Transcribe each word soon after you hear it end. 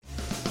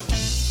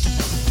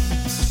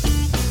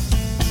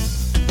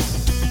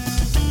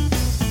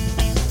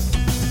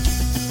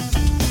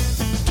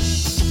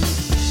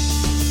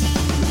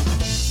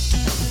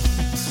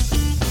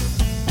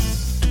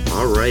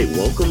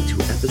welcome to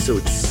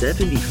episode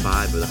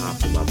 75 of the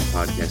Hop and Lava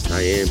podcast.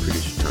 I am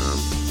producer Tom.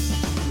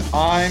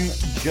 I'm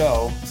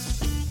Joe.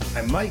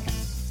 I'm Mike.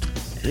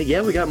 Hey,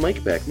 yeah, we got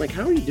Mike back. Mike,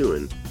 how are you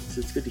doing?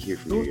 It's good to hear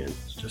from you again.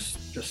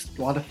 Just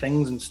a lot of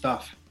things and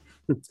stuff.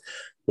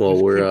 Well,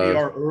 This we're could be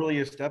our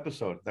earliest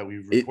episode that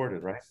we've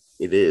recorded, right?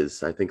 It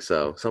is. I think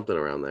so. Something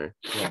around there.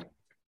 Yeah.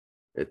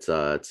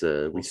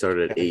 We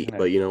started at 8,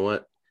 but you know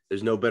what?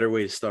 There's no better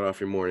way to start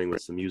off your morning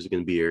with some music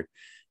and beer.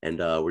 And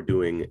we're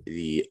doing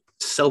the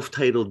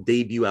self-titled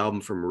debut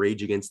album from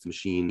Rage Against the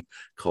Machine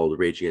called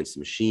Rage Against the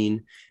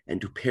Machine. And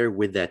to pair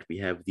with that, we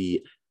have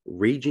the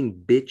Raging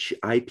Bitch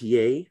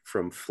IPA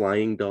from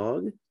Flying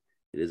Dog.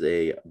 It is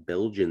a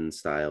Belgian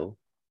style.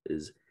 It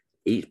is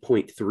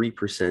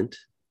 8.3%.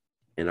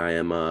 And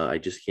I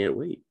just can't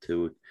wait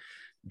to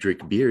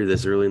drink beer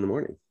this early in the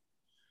morning.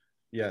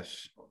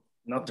 Yes.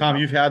 Nothing. Tom,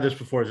 you've had this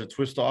before. Is it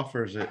twist off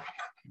or is it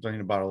I need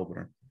a bottle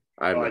opener?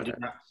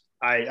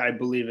 I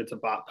believe it's a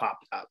pop top.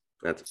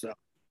 That's so.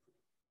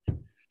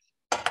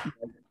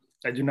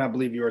 I do not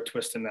believe you are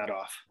twisting that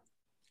off.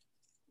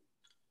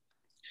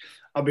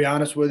 I'll be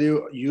honest with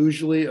you.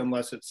 Usually,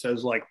 unless it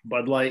says like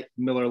Bud Light,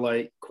 Miller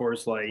Lite,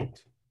 Coors Light,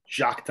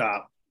 Jacques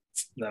Top,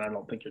 then I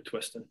don't think you're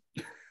twisting.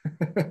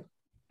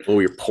 Oh,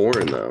 you're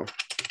pouring though.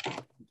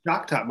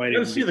 Jacques Top might. You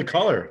gotta see the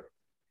color.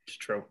 It's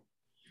true.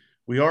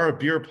 We are a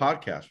beer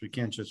podcast. We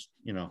can't just,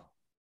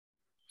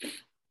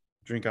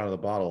 drink out of the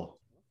bottle.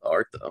 The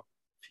art though.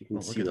 If you can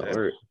look see at the that.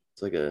 art,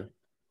 it's like a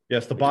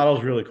Yes, the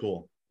bottle's really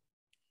cool.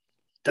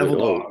 Devil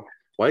Wait, Dog.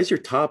 Why is your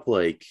top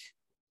like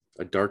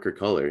a darker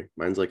color?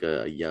 Mine's like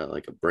a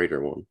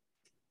brighter one.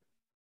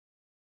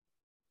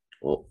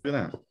 Well, Look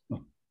at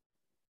that.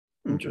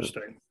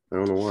 Interesting. I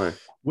don't know why.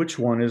 Which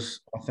one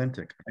is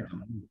authentic? I don't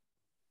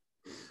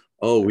know.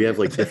 Oh, we have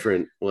like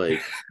different look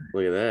at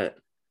that.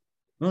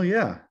 Oh,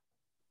 yeah.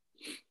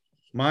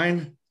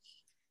 Mine's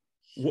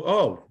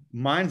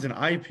an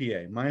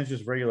IPA. Mine's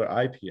just regular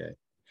IPA.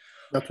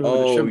 That's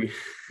what it should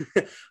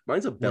be.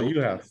 Mine's a What do Belgian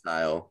you have?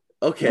 style.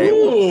 Okay.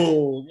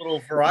 Ooh,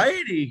 little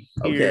variety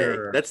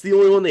here. Okay. That's the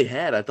only one they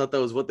had. I thought that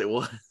was what it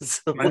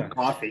was. Mine's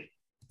coffee.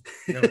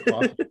 You have a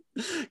coffee?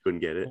 Couldn't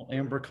get it. Little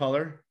amber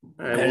color.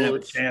 All right, Yeah, well,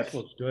 but That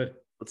looks good.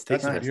 let's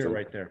take That's some beer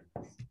right there.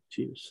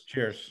 Cheers.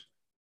 Cheers.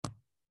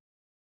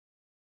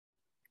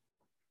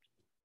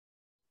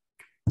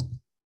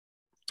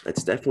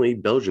 That's definitely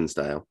Belgian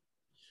style.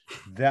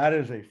 That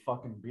is a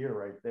fucking beer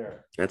right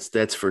there.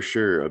 That's for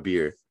sure a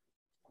beer.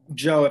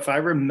 Joe, if I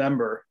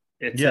remember,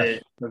 it's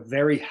Yes. a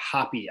very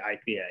hoppy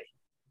IPA.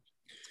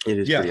 It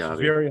is Yes, pretty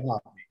obvious. very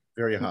hoppy.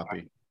 Very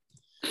hoppy.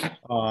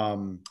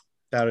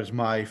 That is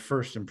my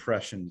first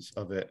impressions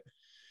of it.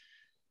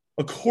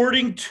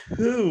 According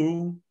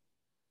to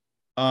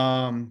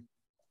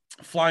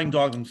Flying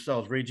Dog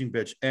themselves, Raging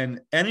Bitch,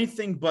 and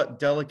anything but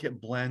delicate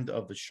blend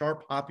of the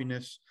sharp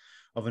hoppiness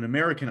of an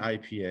American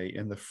IPA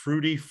and the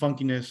fruity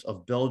funkiness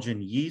of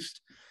Belgian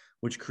yeast,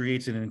 which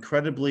creates an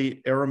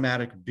incredibly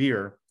aromatic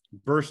beer,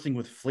 bursting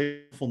with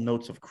flavorful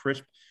notes of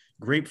crisp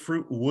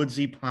grapefruit,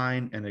 woodsy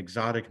pine, and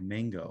exotic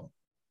mango.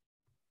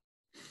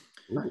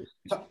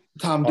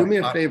 Tom, do me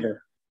a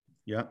favor.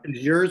 Yeah.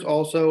 Is yours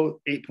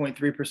also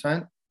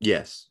 8.3%?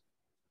 Yes.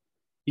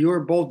 You are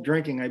both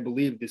drinking, I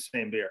believe, the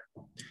same beer.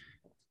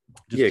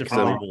 Yeah, Just 'cause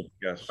I'm- different labels,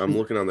 yes. I'm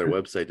looking on their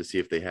website to see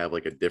if they have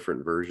like a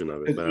different version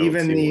of it. But I don't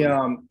Even see the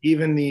one.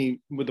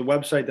 with the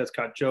website that's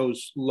got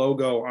Joe's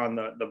logo on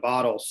the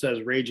bottle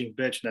says Raging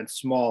Bitch and then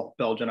small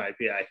Belgian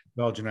IPA.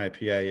 Belgian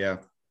IPA, yeah.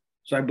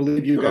 So I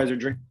believe you guys are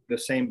drinking the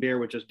same beer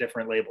with just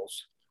different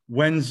labels.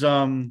 When's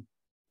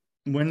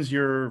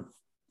your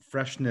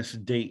freshness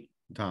date,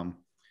 Tom?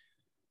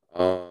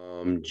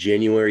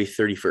 January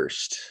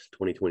 31st,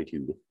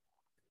 2022.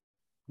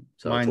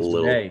 So Mine's it's a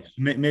little today.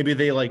 Maybe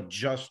they like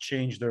just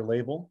changed their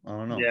label. I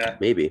don't know. Yeah,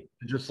 maybe.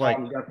 Just like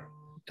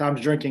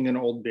Tom's drinking an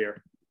old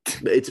beer.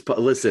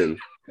 Listen,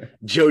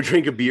 Joe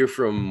drank a beer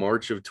from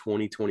March of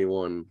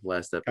 2021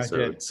 last episode.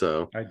 did.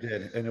 So I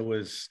did, and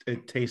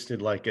it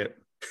tasted like it.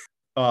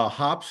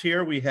 Hops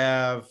here we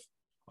have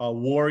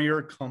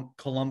Warrior,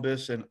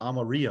 Columbus, and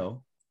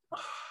Amarillo.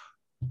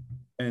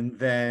 And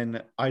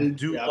then I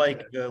do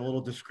like the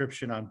little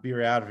description on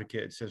Beer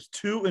Advocate. It says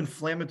 2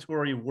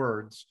 inflammatory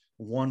words,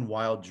 1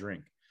 wild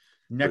drink.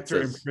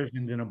 Nectar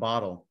imprisoned in a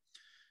bottle.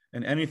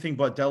 And anything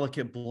but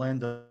delicate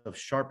blend of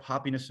sharp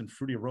hoppiness and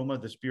fruity aroma.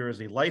 This beer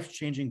is a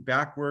life-changing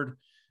backyard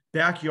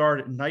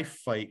knife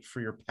fight for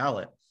your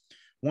palate.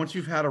 Once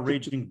you've had a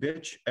Raging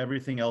Bitch,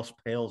 everything else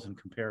pales in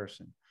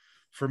comparison.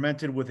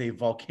 Fermented with a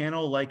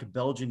volcano-like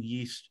Belgian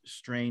yeast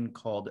strain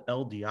called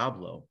El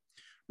Diablo,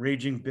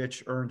 Raging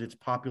Bitch earned its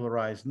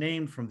popularized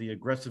name from the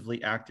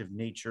aggressively active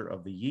nature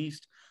of the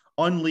yeast,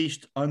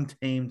 unleashed,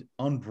 untamed,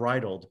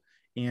 unbridled,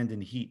 and in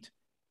heat.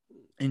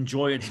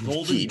 Enjoy its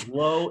golden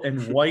glow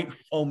and white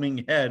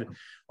foaming head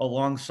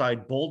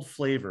alongside bold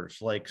flavors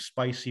like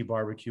spicy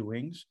barbecue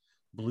wings,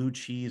 blue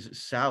cheese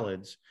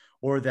salads,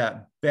 or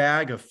that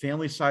bag of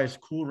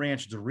family-sized Cool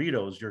Ranch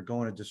Doritos you're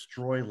going to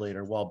destroy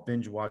later while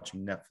binge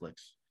watching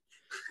Netflix.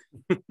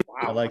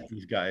 I like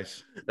these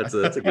guys. That's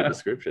a good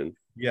description.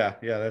 Yeah,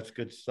 that's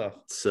good stuff.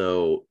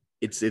 So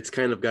it's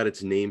kind of got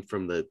its name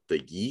from the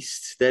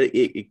yeast that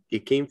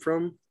it came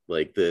from,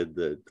 like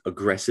the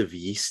aggressive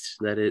yeast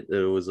that it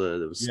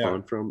was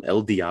spawned from,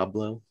 El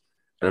Diablo.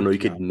 I don't know, you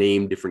could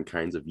name different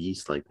kinds of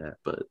yeast like that,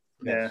 but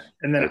yeah.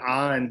 And then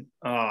on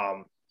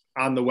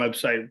the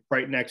website,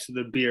 right next to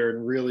the beer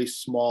in really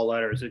small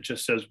letters, it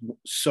just says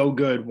 "so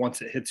good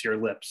once it hits your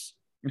lips."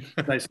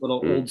 Nice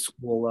little old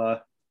school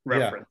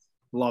reference.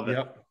 Yeah. Love it.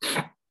 Yep.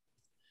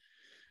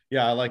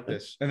 Yeah, I like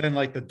this. And then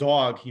like the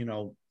dog,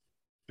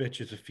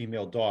 bitch is a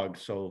female dog,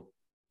 so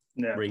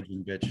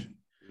raging bitch.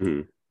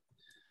 Mm-hmm.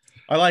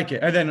 I like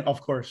it. And then of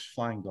course,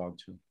 flying dog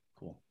too.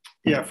 Cool.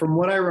 Yeah, from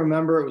what I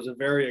remember, it was a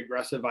very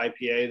aggressive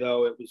IPA,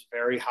 though. It was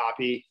very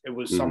hoppy. It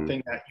was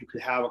something that you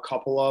could have a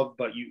couple of,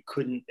 but you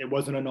couldn't. It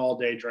wasn't an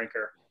all-day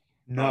drinker.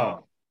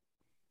 No,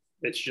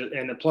 it's just,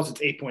 and plus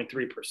it's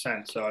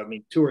 8.3%. So I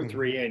mean, 2 or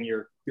 3 in,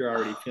 you're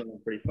already feeling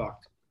pretty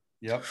fucked.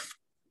 Yep.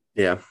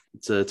 Yeah,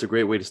 it's a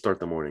great way to start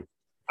the morning.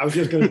 I was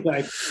just gonna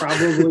say,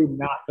 probably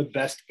not the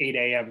best 8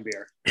 a.m.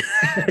 beer.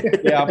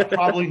 Yeah, I'm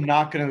probably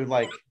not gonna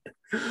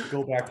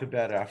go back to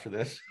bed after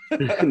this.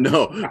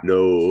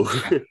 No.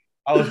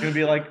 I was gonna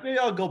be like, maybe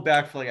I'll go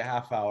back for like a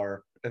half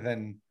hour and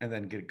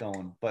then get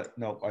going. But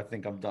no, I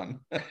think I'm done.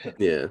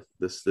 Yeah,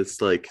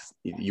 this like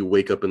you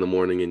wake up in the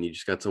morning and you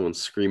just got someone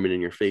screaming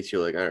in your face.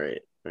 You're like, all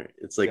right.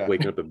 It's like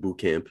waking up at boot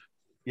camp.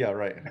 Yeah,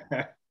 right.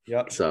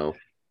 Yeah. So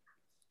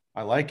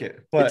I like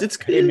it, but it's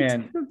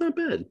not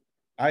bad.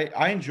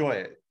 I enjoy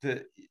it.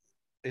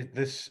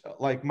 This,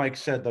 like Mike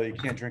said, though, you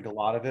can't drink a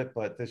lot of it,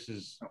 but this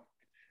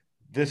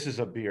is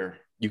a beer.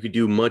 You could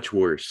do much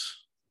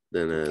worse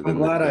than I'm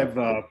glad I've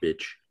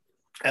bitch.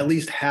 At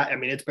least had. I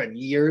mean, it's been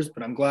years,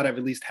 but I'm glad I've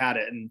at least had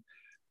it, and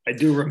I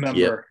do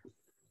remember.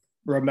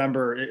 I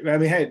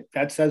mean, hey,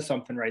 that says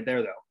something right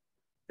there, though.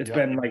 It's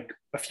been like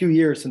a few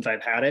years since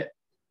I've had it,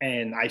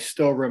 and I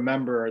still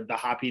remember the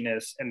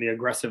hoppiness and the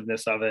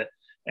aggressiveness of it,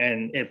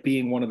 and it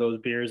being one of those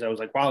beers. I was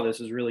like, wow, this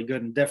is really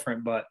good and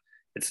different, but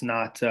it's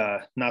not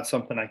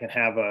something I can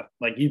have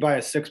like you buy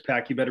a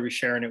 6-pack, you better be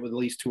sharing it with at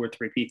least 2 or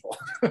 3 people.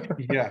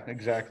 Yeah,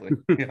 exactly.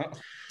 Yeah.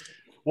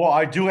 Well,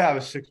 I do have a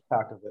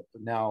 6-pack of it,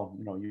 but now,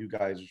 you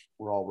guys,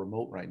 we're all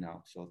remote right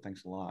now. So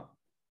thanks a lot.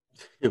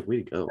 Yeah,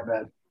 way to go.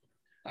 Right,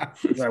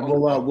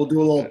 we'll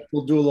do a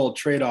little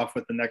trade-off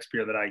with the next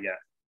beer that I get.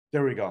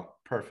 There we go.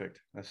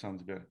 Perfect. That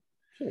sounds good.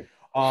 Sure.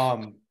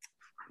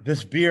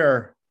 This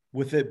beer,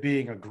 with it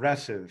being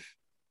aggressive,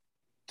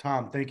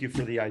 Tom, thank you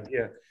for the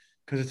idea,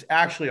 because it's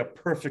actually a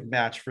perfect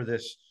match for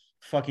this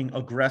fucking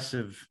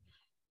aggressive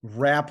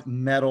rap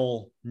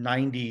metal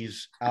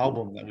 90s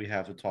album that we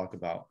have to talk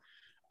about.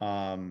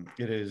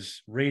 It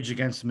is Rage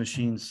Against the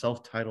Machine's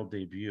self-titled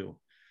debut.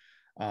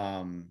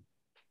 One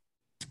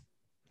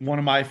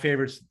of my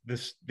favorites.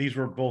 These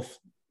were both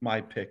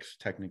my picks,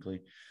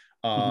 technically.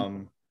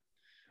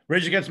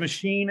 Rage Against the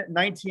Machine,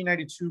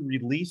 1992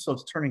 release, so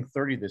it's turning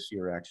 30 this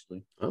year,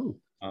 actually. Oh,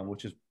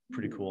 which is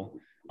pretty cool.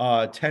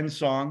 10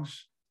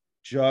 songs,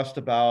 just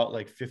about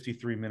like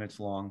 53 minutes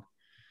long.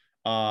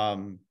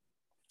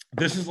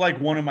 This is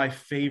like one of my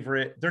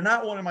favorite. They're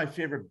not one of my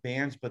favorite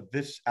bands, but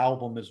this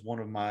album is one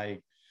of my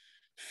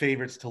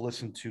favorites to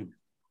listen to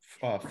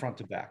front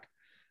to back.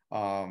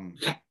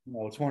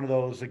 It's one of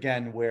those,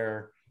 again,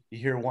 where you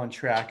hear one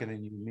track and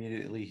then you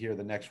immediately hear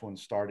the next one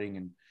starting,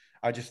 and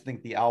I just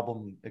think the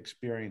album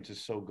experience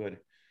is so good.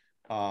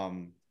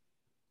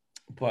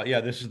 But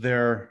yeah, this is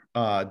their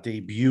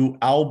debut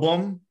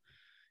album,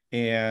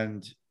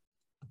 and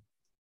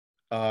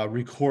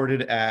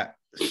recorded at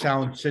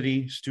Sound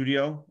City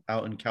Studio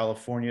out in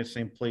California,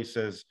 same place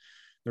as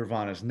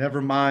Nirvana's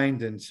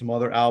Nevermind and some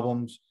other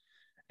albums.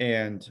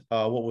 And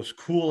what was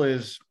cool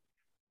is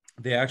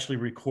they actually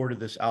recorded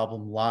this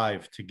album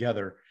live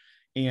together,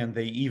 and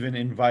they even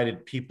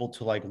invited people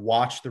to like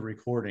watch the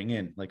recording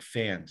in, like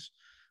fans,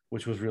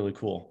 which was really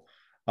cool.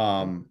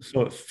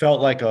 So it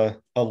felt like a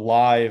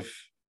live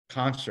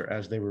concert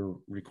as they were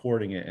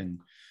recording it, and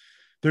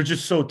they're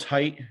just so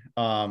tight.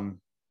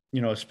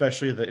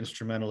 Especially the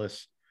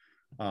instrumentalists,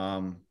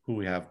 who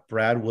we have: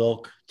 Brad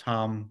Wilk,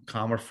 Tom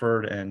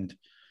Comerford, and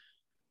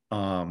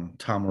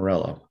Tom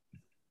Morello.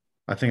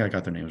 I think I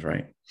got their names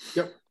right.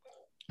 Yep.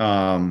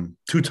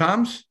 2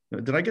 Toms.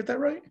 Did I get that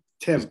right?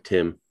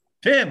 Tim.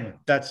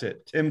 That's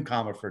it. Tim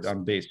Comerford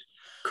on bass.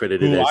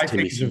 Credited as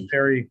Timmy C.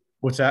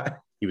 What's that?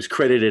 He was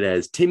credited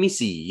as Timmy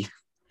C.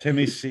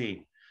 Timmy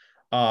C.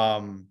 I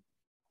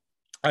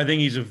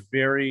think he's a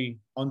very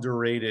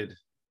underrated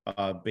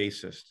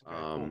bassist.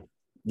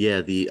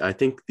 I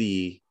think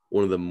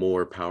one of the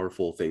more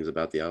powerful things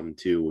about the album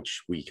too,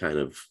 which we kind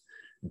of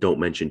don't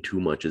mention too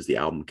much, is the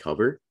album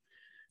cover.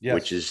 Yes.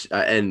 Which is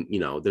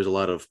there's a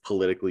lot of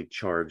politically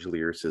charged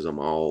lyricism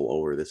all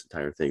over this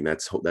entire thing.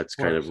 That's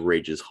kind of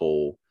Rage's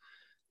whole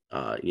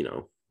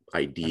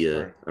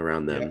idea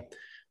around them.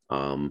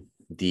 Yeah.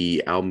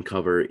 The album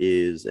cover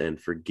is,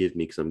 and forgive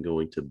me because I'm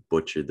going to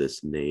butcher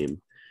this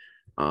name,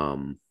 a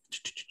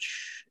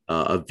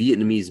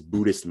Vietnamese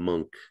Buddhist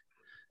monk,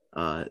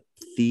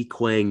 Thi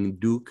Quang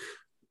Duc,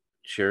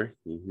 Sure,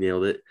 you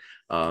nailed it.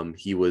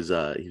 He was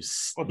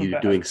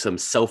doing some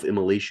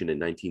self-immolation in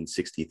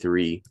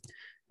 1963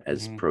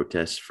 as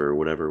protest for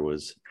whatever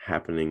was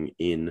happening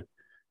in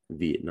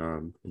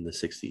Vietnam in the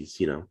 60s.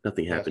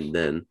 Nothing happened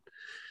then.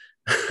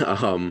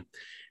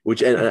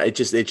 Which and it's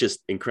just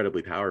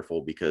incredibly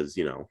powerful because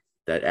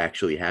that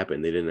actually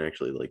happened. They didn't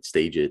actually like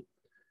stage it.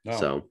 No.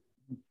 So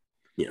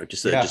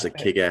just a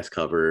kick-ass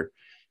cover,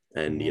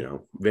 and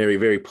very,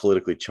 very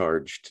politically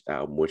charged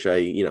album, which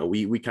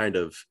we kind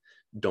of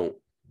don't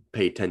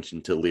pay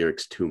attention to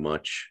lyrics too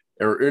much,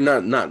 or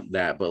not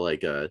that, but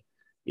like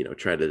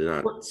try to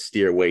not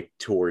steer away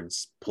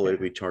towards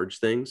politically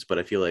charged things. But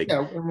I feel like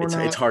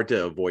it's hard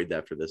to avoid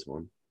that for this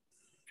one.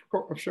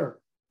 For sure.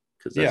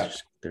 Because that's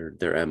just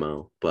their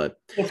MO. But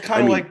it's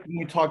kind of like when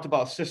we talked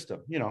about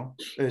System,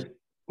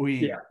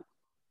 we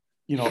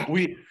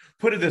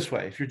put it this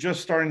way: if you're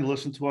just starting to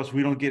listen to us,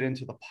 we don't get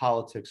into the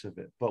politics of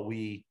it, but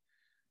we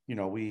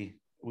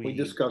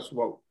discuss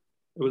what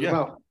it was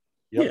about.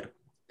 Yep. Yeah,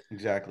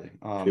 exactly.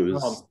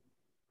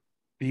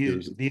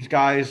 These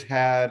guys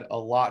had a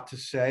lot to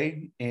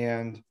say,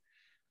 and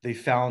they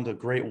found a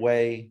great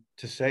way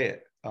to say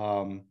it.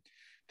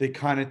 They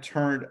kind of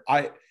turned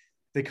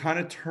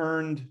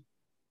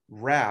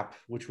rap,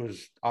 which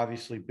was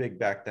obviously big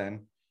back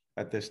then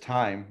at this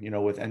time,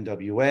 with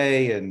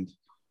NWA and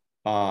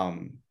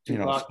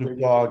Snoop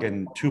Dogg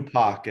and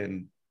Tupac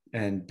and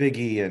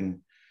Biggie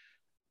and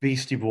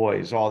Beastie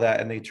Boys, all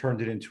that, and they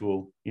turned it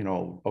into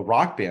a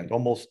rock band,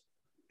 almost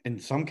in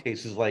some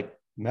cases like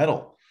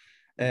metal.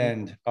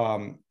 And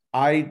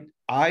I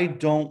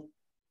don't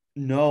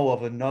know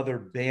of another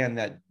band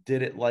that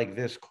did it like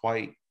this,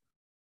 quite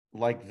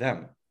like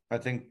them, I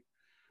think,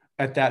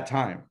 at that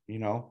time.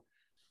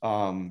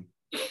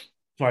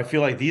 So I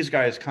feel like these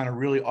guys kind of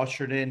really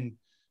ushered in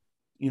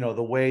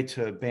the way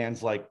to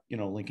bands like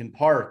Linkin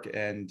Park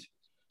and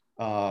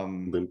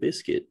Limp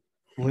Bizkit.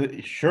 Limp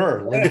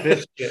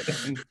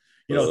Bizkit. And,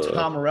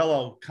 Tom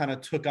Morello kind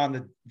of took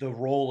on the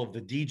role of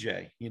the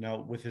DJ,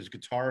 with his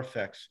guitar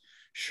effects.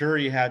 Sure,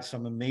 he had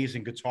some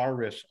amazing guitar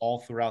riffs all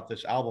throughout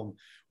this album,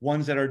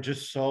 ones that are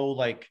just so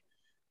like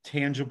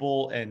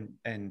tangible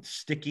and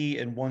sticky,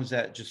 and ones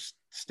that just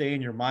stay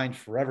in your mind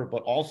forever.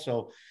 But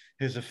also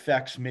his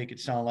effects make it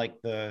sound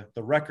like the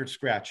record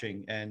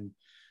scratching and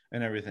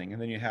everything.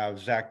 And then you have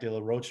Zach De La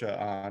Rocha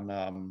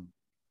on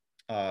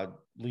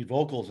lead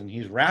vocals, and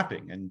he's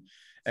rapping,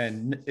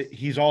 and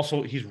he's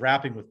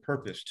rapping with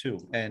purpose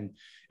too. And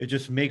it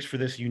just makes for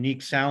this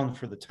unique sound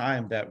for the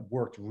time that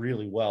worked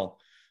really well.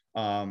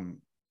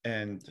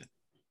 And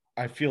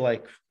I feel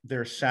like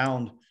their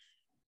sound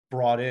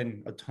brought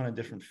in a ton of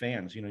different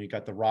fans. You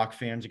got the rock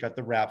fans, you got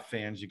the rap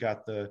fans, you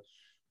got the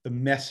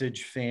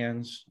message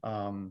fans.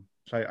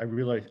 So I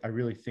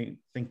really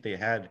think they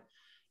had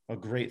a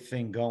great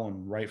thing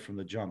going right from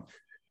the jump.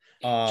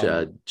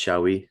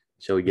 Shall we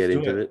get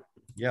into it?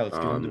 Yeah, let's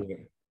get into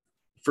it.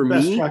 For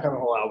best me, track on the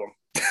whole album.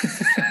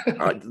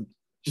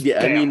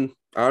 I mean,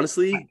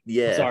 honestly,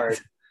 yeah. Sorry,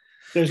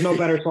 there's no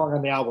better song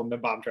on the album than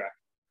Bomb Track.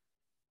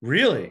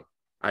 Really?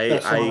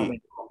 I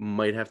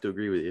might have to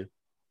agree with you.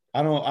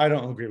 I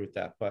don't agree with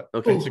that, but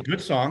okay, it's a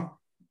good song.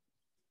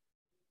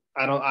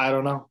 I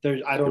don't know.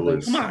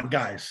 Come on,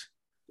 guys.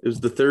 It was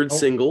the third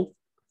single.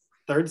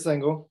 Third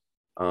single.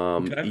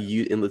 And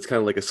it's kind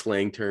of like a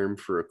slang term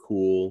for a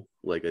cool,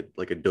 like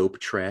a dope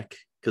track,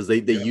 because they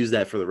use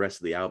that for the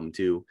rest of the album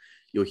too.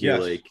 You'll hear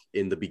like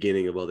in the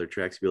beginning of other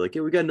tracks, be like,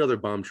 "Yeah, we got another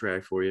bomb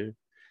track for you."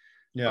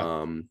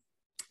 Yeah.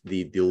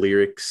 The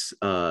lyrics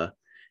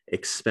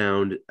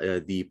expound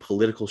the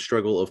political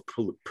struggle of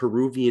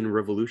Peruvian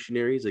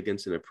revolutionaries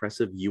against an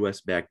oppressive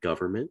U.S.-backed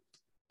government,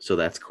 so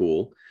that's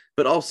cool.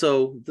 But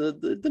also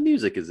the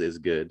music is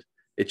good.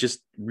 It's just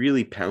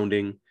really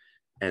pounding,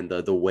 and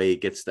the way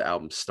it gets the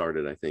album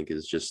started, I think,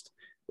 is just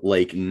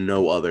like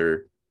no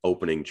other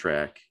opening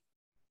track.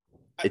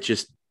 It's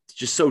just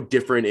so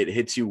different. It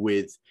hits you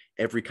with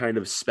every kind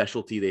of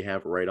specialty they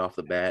have right off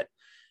the bat,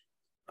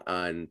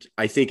 and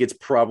I think it's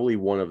probably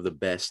one of the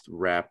best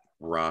rap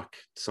rock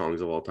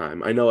songs of all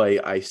time. I know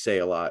I say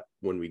a lot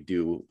when we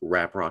do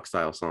rap rock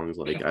style songs,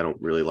 like I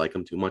don't really like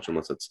them too much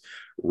unless it's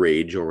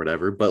Rage or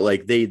whatever, but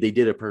like they did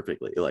it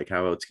perfectly. Like,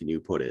 how else can you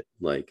put it?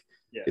 Like,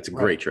 it's a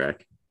great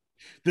track.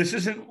 This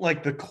isn't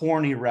like the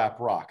corny rap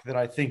rock that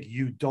I think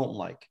you don't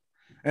like,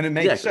 and it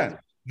makes sense.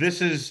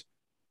 This is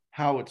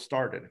how it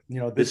started.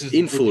 This is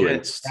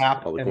influenced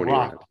rap and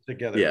rock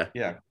together.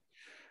 Yeah.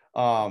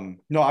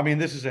 No, I mean,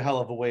 this is a hell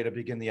of a way to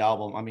begin the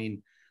album. I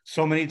mean,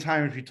 so many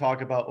times we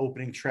talk about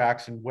opening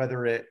tracks and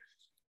whether it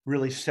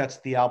really sets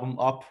the album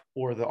up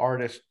or the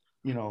artist,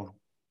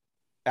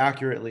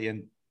 accurately.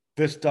 And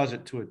this does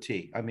it to a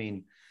T. I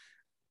mean,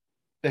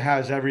 it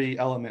has every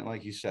element,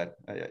 like you said.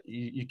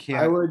 You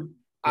can't.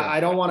 I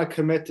don't want to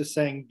commit to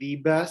saying the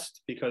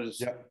best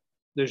because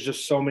there's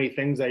just so many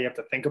things that you have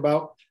to think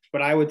about.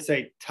 But I would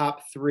say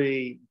top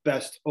 3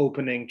 best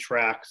opening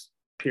tracks,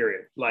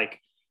 period. Like,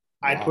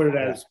 I'd put it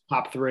as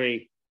top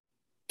 3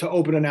 to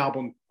open an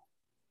album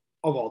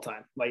of all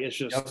time. Like, it's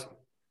just,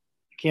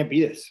 you can't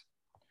beat this.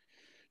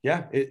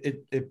 Yeah.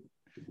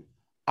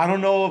 I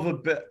don't know of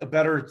a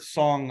better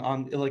song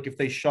on, like, if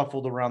they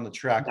shuffled around the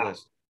track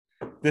list.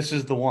 This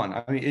is the one.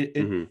 I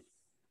mean,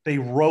 they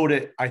wrote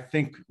it, I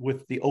think,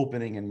 with the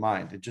opening in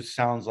mind. It just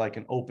sounds like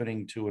an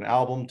opening to an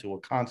album, to a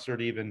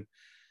concert, even.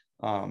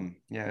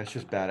 It's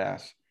just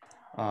badass.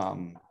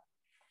 And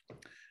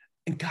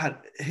God,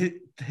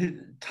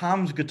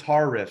 Tom's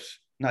guitar riffs,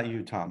 not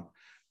you, Tom,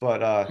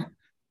 but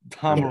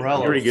Tom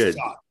Morello. Pretty good.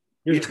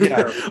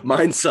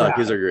 Mine suck.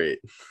 His are great.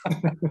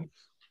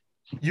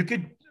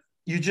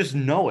 You just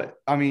know it.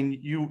 I mean,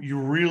 you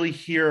really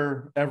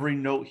hear every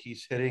note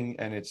he's hitting,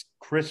 and it's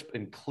crisp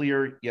and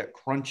clear, yet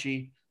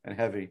crunchy and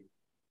heavy.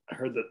 I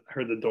heard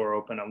the door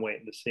open. I'm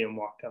waiting to see him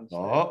walk down.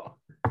 Oh,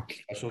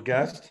 special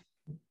guest.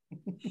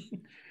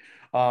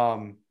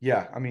 I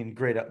mean,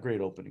 great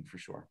opening for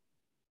sure.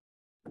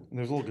 And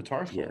there's a little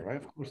guitar solo,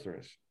 right? Of course there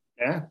is.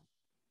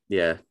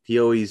 Yeah. He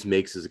always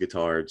makes his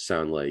guitar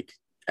sound like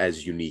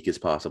as unique as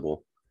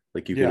possible.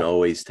 Like you can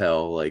always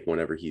tell, like,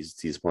 whenever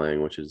he's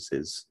playing, which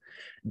is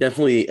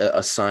definitely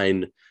a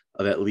sign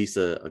of at least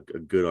a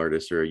good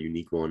artist or a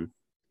unique one.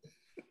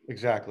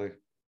 Exactly.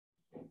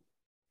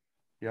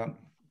 Yep.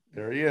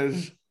 There he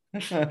is.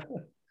 What's up,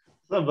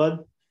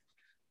 bud?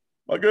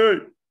 Okay.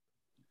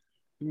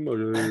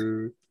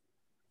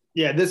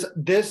 Yeah,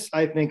 this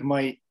I think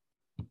might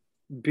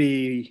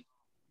be.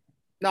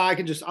 No,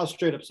 I'll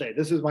straight up say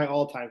this is my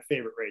all-time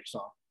favorite Rage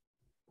song.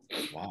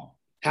 Wow.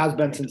 Has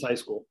been since high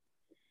school.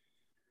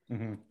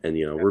 Mm-hmm.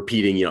 And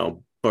repeating,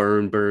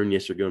 burn,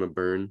 yes, you're gonna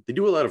burn. They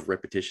do a lot of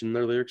repetition in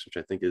their lyrics, which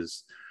I think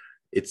is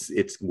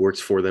it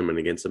works for them and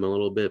against them a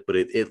little bit, but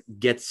it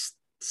gets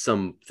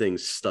some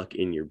things stuck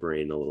in your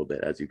brain a little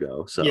bit as you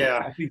go. So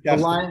yeah, I think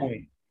that's the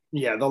point.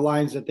 Yeah, the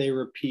lines that they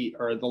repeat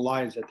are the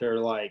lines that they're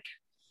like,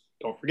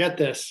 don't forget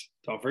this,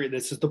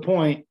 this is the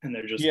point, and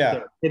they're just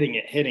they're hitting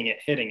it.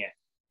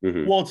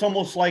 Mm-hmm. Well, it's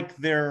almost like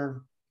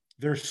their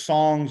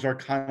songs are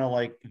kind of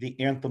like the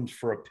anthems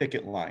for a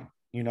picket line,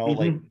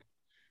 like.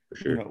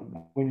 Sure.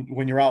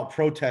 When you're out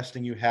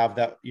protesting, you have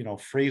that,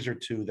 phrase or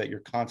two that you're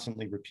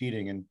constantly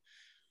repeating, and,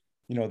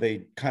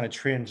 they kind of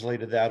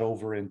translated that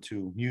over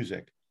into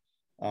music.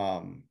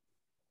 So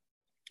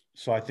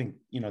I think,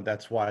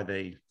 that's why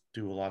they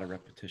do a lot of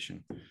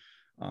repetition.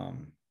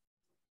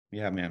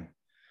 Yeah, man.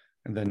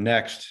 And then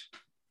next,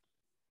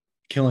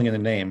 Killing in the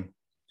Name.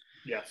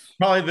 Yes.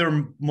 Probably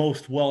their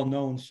most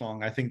well-known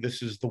song. I think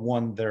this is the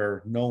one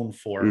they're known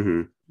for.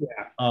 Mm-hmm.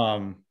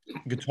 Yeah.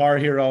 Guitar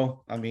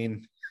Hero. I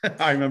mean,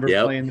 I remember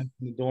playing this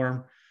in the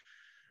dorm.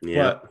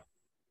 Yeah. But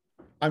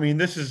I mean,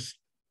 I'm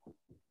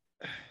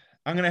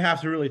going to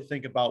have to really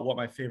think about what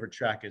my favorite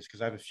track is,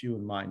 because I have a few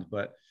in mind.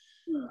 But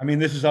I mean,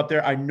 this is up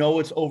there. I know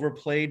it's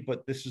overplayed,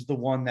 but this is the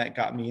one that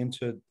got me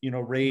into,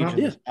 Rage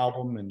and this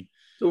album. And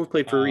it's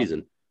overplayed for a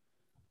reason.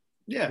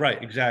 Yeah.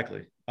 Right.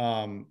 Exactly.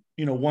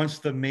 Once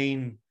the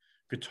main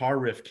guitar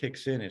riff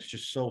kicks in, it's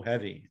just so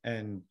heavy.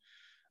 And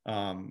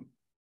like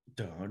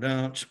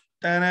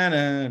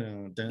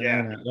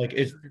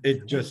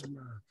it just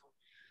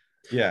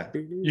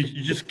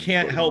you just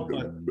can't help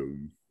but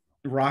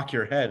rock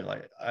your head.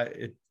 Like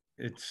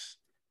it's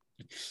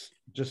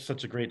just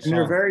such a great song.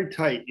 And they're very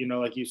tight,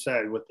 like you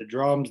said, with the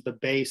drums, the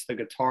bass, the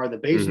guitar. The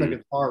bass and the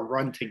guitar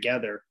run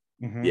together.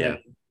 Mm-hmm. Yeah,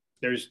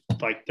 there's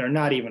like they're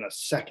not even a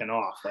second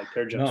off. Like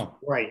they're just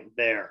right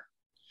there.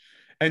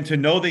 And to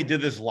know they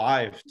did this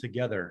live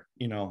together,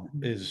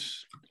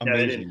 is amazing.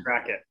 They didn't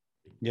crack it.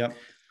 Yep.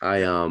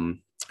 I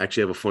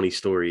actually have a funny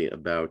story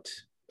about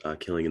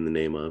Killing in the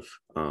Name of.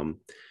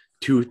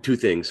 Two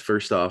things.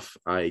 First off,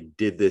 I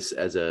did this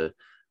as a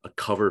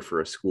cover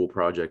for a school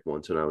project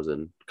once when I was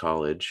in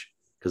college,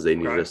 because they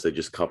needed us to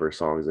just cover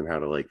songs and how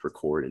to like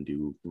record and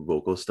do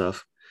vocal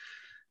stuff.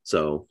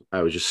 So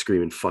I was just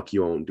screaming, "Fuck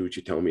you, I won't do what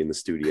you tell me" in the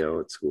studio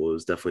at school. It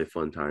was definitely a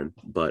fun time.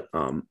 But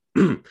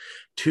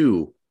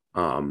two,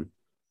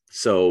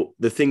 so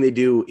the thing they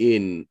do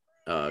in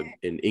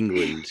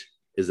England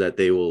is that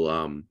they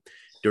will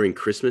during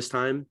Christmas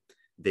time,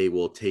 they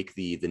will take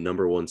the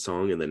number one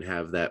song and then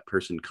have that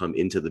person come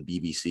into the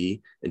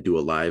BBC and do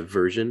a live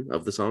version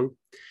of the song.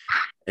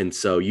 And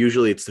so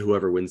usually it's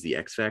whoever wins the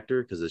X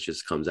Factor, because it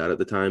just comes out at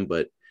the time.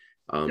 But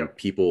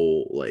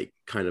people like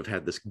kind of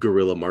had this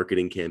guerrilla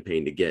marketing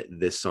campaign to get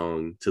this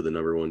song to the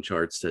number one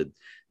charts to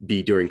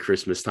be during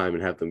Christmas time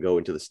and have them go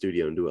into the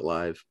studio and do it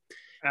live.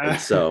 And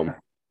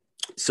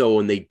so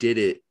when they did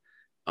it,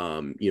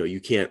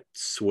 you can't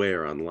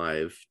swear on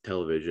live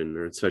television,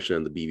 or especially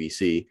on the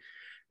BBC.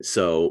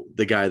 So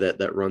the guy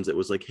that runs it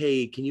was like,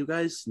 "Hey, can you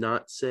guys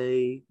not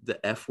say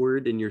the F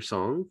word in your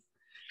song?"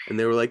 And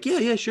they were like,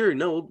 yeah, sure.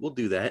 No, we'll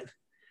do that.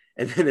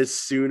 And then as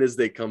soon as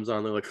they comes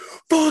on, they're like,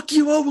 "Fuck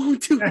you, I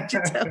won't do what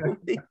you tell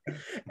me."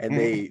 And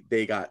the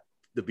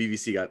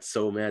BBC got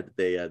so mad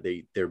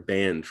that they're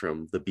banned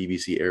from the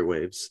BBC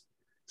airwaves.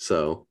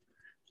 So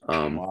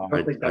I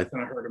don't think that's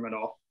gonna hurt them at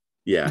all.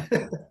 Yeah.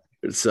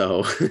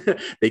 So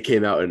they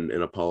came out and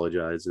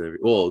apologized, and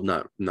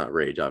not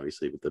Rage,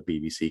 obviously, but the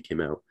BBC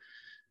came out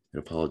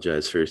and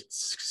apologized for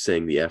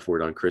saying the F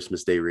word on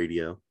Christmas Day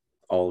radio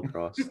all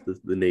across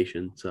the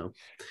nation. So,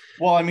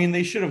 well, I mean,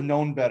 they should have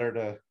known better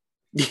to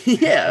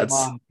Yeah, Come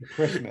on for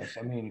Christmas.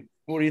 I mean,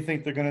 what do you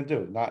think they're gonna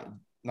do?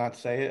 Not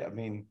say it. I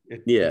mean,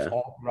 it's yeah,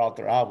 all throughout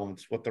their album.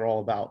 It's what they're all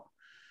about.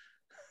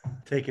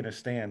 Taking a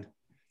stand,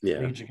 yeah.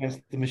 Rage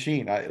Against the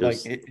Machine. I It like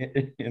was,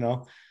 it, you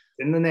know,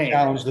 In the name.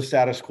 challenge the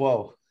status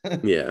quo.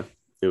 yeah.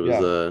 It was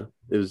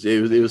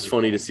Yeah. it was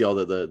funny to see all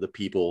the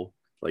people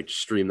like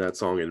stream that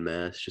song in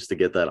mass just to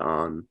get that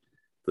on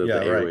the Yeah,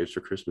 right. airwaves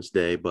for Christmas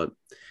Day. But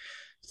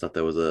I thought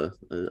that was a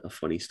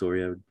funny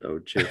story I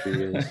would share for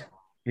you guys.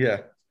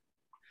 Yeah.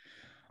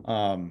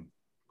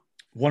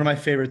 One of my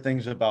favorite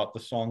things about the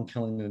song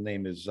 "Killing the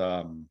Name" is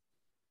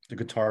the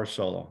guitar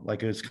solo.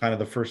 Like it's kind of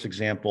the first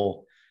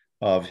example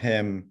of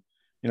him.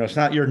 You know, it's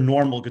not your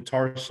normal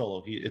guitar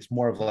solo. It's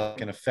more of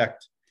like an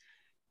effect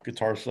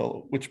guitar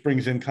solo, which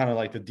brings in kind of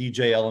like the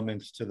DJ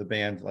elements to the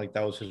band. Like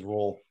that was his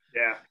role.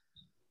 Yeah.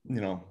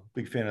 You know,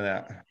 big fan of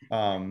that.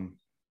 And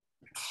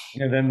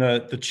then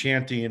the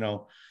chanting, you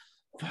know,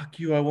 fuck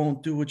you, I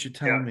won't do what you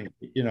tell me.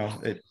 You know,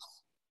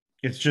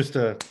 it's just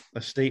a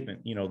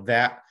statement. You know,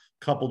 that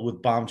coupled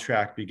with Bomb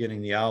Track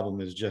beginning the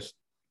album is just,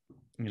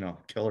 you know,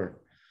 killer.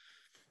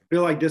 I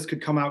feel like this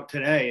could come out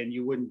today and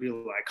you wouldn't be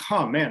like,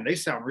 oh man, they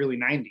sound really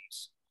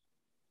 90s.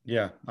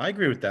 Yeah, I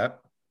agree with that.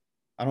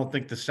 I don't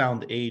think the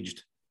sound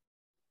aged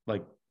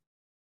like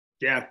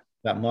that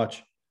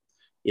much.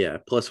 Yeah.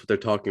 Plus, what they're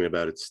talking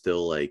about, it's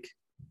still like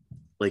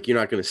you're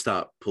not going to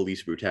stop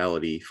police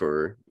brutality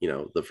for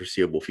the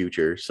foreseeable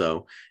future.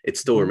 So it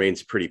still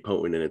remains pretty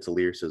potent in its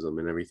lyricism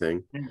and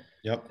everything.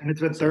 Yep. And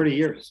it's been 30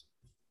 years.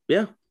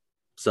 Yeah.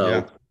 So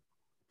Yeah.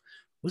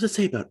 what does it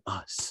say about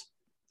us?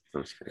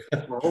 I'm just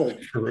kidding. We're old.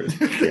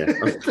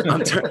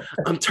 Yeah.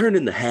 I'm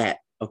turning the hat.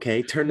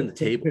 Okay, turning the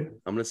table.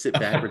 I'm gonna sit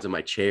backwards in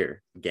my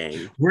chair,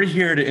 gang. We're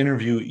here to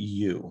interview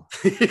you.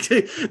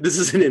 This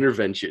is an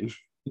intervention.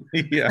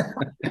 Yeah.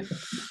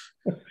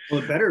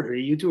 Well, it better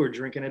be. You two are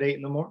drinking at 8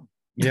 a.m.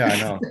 Yeah, I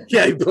know.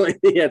 Yeah,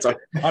 it's on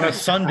a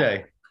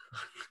Sunday.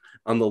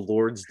 On the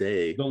Lord's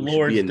Day. The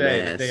Lord's Day,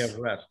 the day of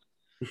rest.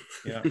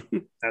 Yeah.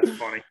 That's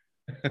funny.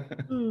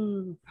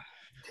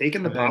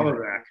 Taking the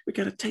power back. We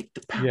gotta take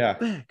the power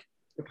back.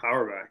 The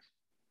power back.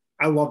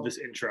 I love this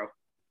intro.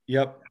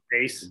 Yep.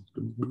 Bass.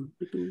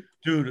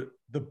 Dude,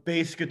 the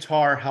bass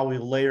guitar, how he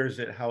layers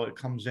it, how it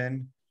comes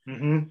in.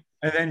 Mm-hmm.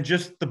 And then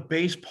just the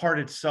bass part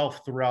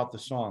itself throughout the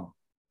song.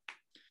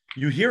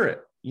 You hear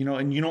it,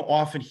 and you don't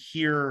often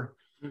hear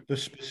the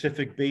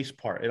specific bass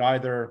part. It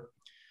either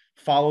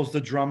follows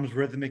the drums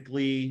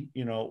rhythmically,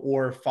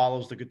 or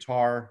follows the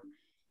guitar.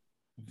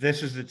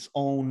 This is its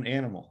own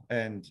animal.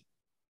 And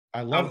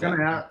I love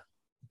that.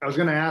 I was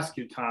going to ask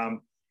you,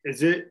 Tom,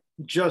 is it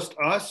just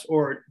us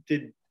or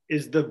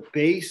is the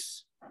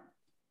bass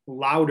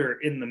louder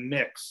in the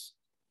mix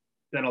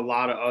than a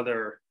lot of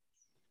other?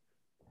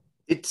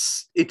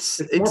 It's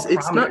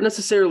not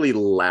necessarily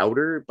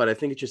louder, but I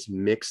think it's just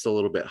mixed a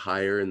little bit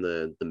higher in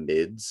the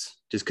mids,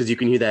 just because you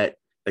can hear that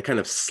kind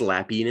of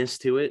slappiness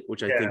to it,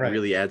 which I think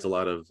really adds a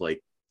lot of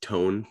like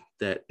tone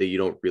that you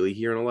don't really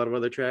hear in a lot of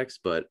other tracks.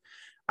 But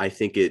I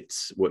think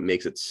it's what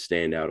makes it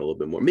stand out a little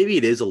bit more. Maybe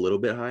it is a little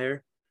bit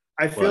higher.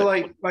 I feel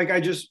like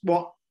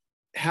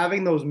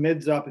having those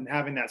mids up and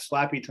having that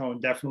slappy tone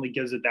definitely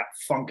gives it that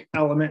funk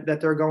element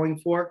that they're going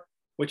for,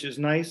 which is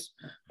nice.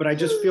 But I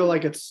just feel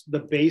like the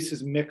bass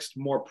is mixed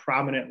more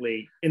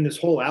prominently in this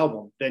whole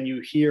album than you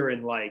hear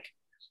in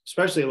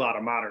especially a lot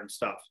of modern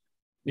stuff.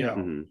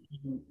 You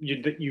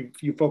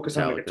focus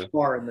on the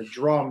guitar and the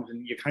drums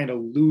and you kind of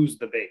lose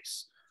the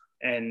bass.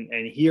 And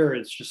here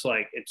it's just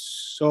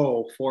it's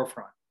so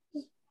forefront.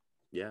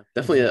 Yeah,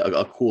 definitely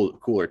a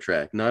cooler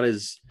track. Not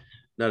as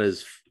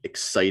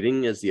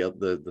exciting as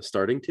the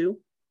starting two,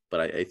 but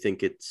I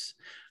think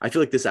I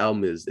feel like this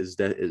album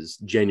is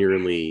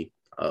genuinely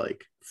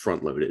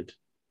front loaded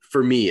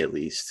for me, at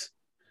least.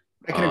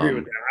 I can agree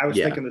with that. I was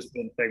thinking the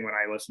same thing when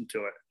I listened to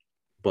it.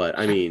 But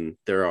I mean,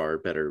 there are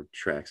better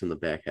tracks in the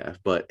back half.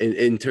 But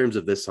in terms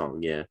of this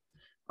song,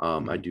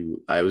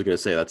 I was gonna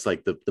say that's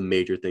the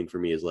major thing for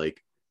me is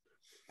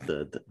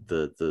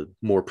the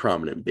more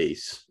prominent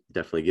bass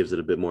definitely gives it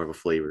a bit more of a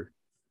flavor.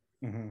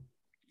 Mm-hmm.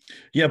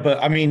 Yeah,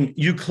 but I mean,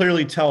 you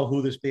clearly tell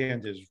who this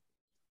band is.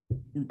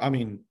 I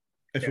mean,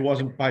 if it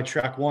wasn't by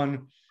track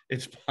one,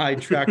 it's by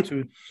track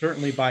two,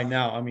 certainly by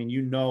now. I mean,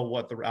 you know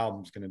what the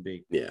album's going to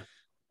be. Yeah.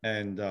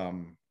 And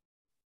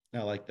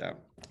I like that.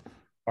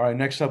 All right,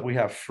 next up we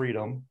have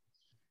Freedom.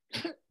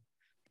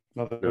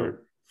 No,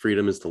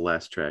 Freedom is the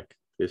last track.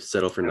 We have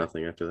Settle for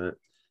Nothing after that.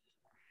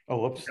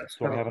 Oh, whoops.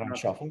 Do I have it on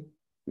shuffle?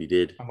 You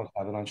did. I must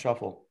have it on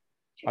shuffle.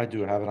 I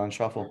do have it on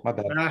shuffle. My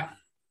bad.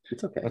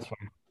 It's okay. That's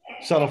fine.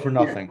 Settle for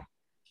Nothing.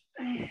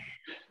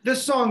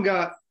 This song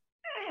I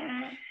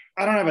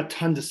don't have a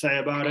ton to say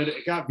about it.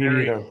 It got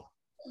very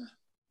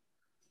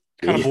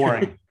kind of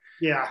boring.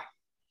 Yeah.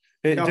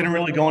 It didn't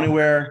really go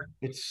anywhere.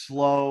 It's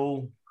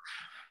slow.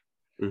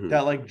 Mm-hmm.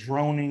 That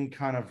droning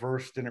kind of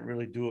verse didn't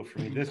really do it for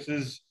me.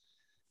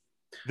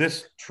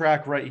 This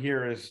track right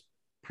here is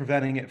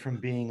preventing it from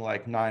being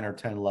 9 or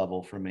 10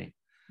 level for me.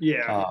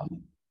 Yeah.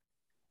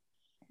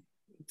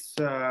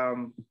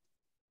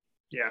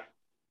 Yeah.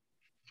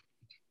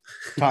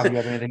 Tom, you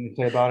have anything to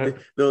say about it?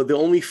 The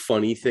only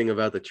funny thing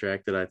about the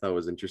track that I thought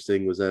was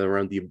interesting was that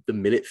around the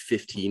minute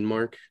 15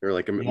 mark, or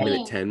like a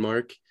minute 10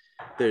 mark,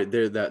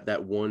 there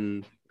that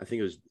one, I think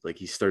it was like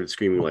he started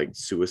screaming like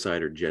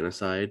suicide or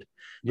genocide.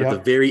 At the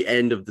very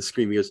end of the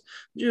scream, he goes,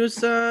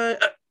 "Genocide."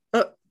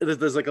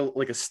 There's like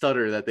a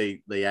stutter that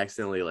they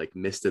accidentally like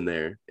missed in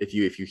there. If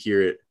you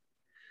hear it,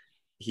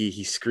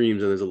 he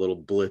screams and there's a little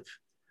blip.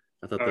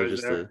 I thought that was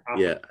just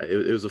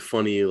it was a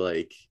funny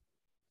like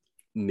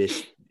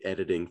missed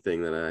editing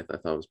thing that I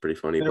thought was pretty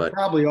funny. And but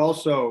probably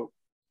also,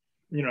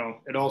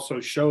 it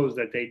also shows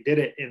that they did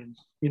it in,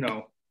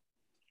 a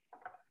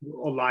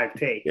live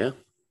take. Yeah.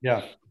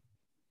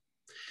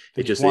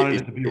 It just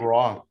wanted it to be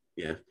raw.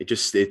 Yeah,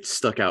 it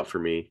stuck out for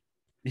me.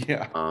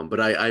 Yeah. But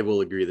I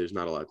will agree. There's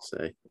not a lot to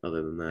say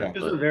other than that.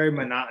 It's a very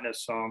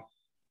monotonous song.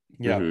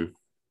 Yeah. Mm-hmm.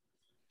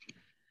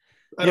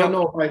 I don't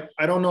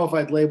know if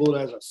I'd label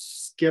it as a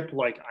skip,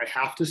 like I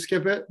have to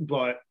skip it,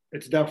 but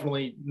it's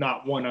definitely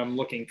not one I'm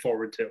looking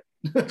forward to.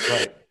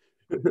 Right.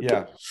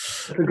 Yeah.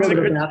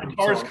 The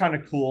guitar is kind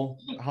of cool.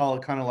 How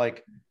it kind of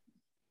like,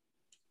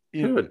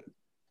 kind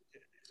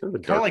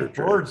of like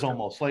birds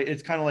almost. Like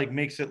it's kind of like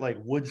makes it like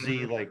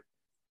woodsy, like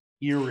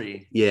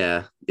eerie.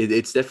 Yeah,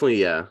 it's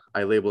definitely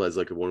I label it as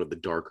like one of the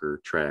darker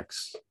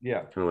tracks.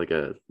 Yeah. Kind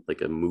of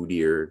like a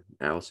moodier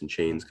Alice in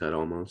Chains cut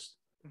almost.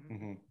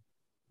 Mm-hmm.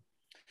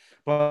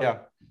 But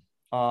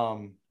yeah,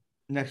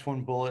 next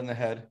one, Bullet in the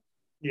Head.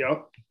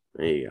 Yep.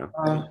 There you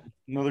go.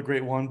 Another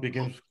great one.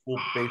 Begins with cool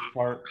bass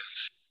part.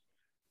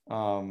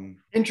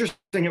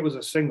 Interesting. It was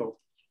a single.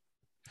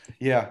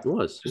 Yeah, it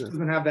was. Just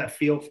doesn't have that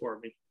feel for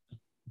me.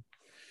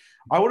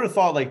 I would have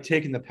thought like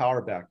Taking the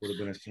Power Back would have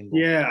been a single.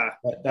 Yeah,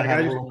 that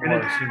had a little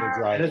more single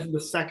drive. This is the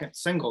second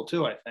single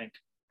too, I think.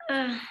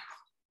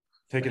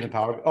 Taking the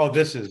Power. Oh,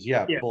 this is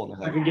Bullet in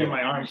the Head. I can get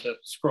my arm to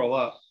scroll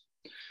up.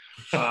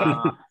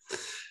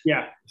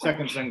 Yeah,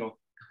 second single.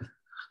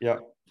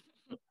 Yeah.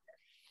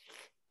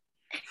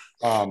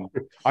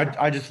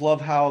 I just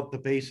love how the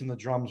bass and the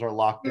drums are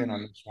locked in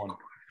on this one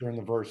during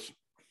the verse.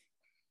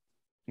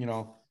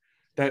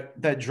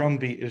 That drum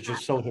beat is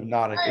just so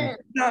hypnotic. And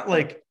not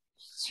like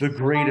the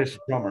greatest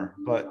drummer,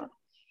 but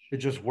it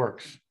just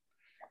works.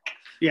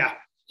 Yeah.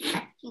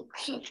 And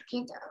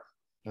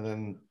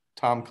then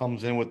Tom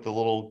comes in with the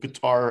little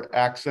guitar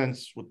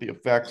accents with the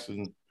effects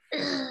and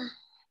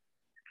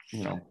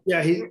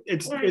Yeah,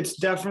 it's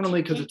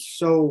definitely, because it's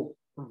so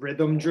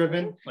rhythm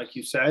driven, like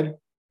you said.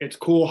 It's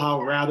cool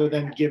how rather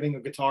than giving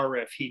a guitar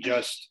riff, he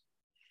just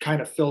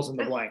kind of fills in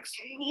the blanks.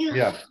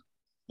 Yeah.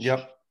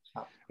 Yep.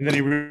 And then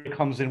he really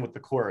comes in with the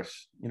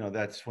chorus.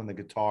 That's when the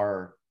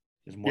guitar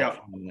is more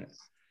prominent.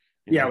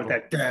 Yeah, with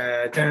that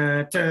da,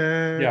 da,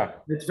 da. Yeah.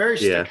 It's very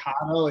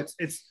staccato.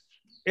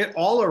 It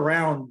all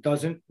around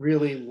doesn't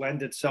really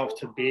lend itself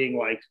to being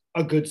like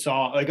a good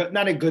song, like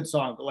not a good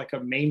song, but like a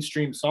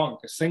mainstream song,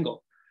 a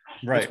single.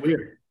 Right. It's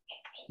weird.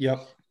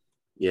 Yep.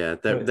 Yeah,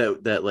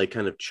 that like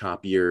kind of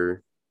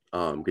choppier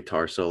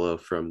guitar solo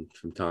from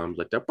Tom's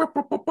like that.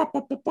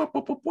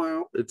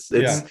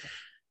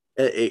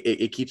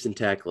 It keeps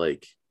intact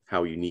like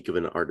how unique of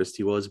an artist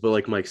he was, but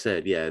like Mike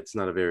said, it's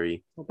not a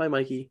very bye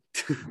Mikey.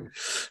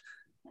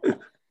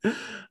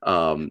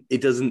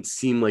 It doesn't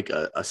seem like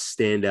a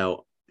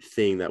standout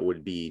thing that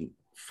would be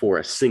for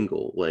a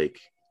single. Like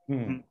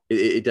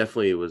it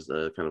definitely was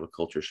a kind of a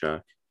culture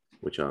shock,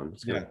 which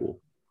is kind of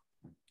cool.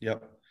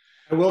 Yep.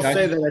 I will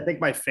say that I think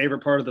my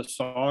favorite part of the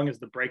song is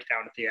the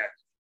breakdown at the end.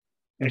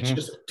 It's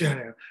just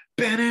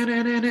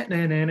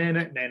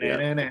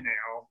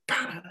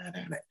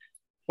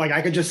like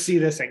I could just see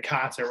this in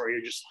concert where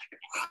you're just like,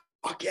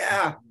 fuck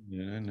yeah.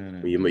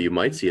 You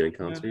might see it in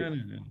concert.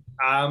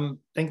 I'm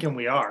thinking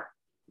we are.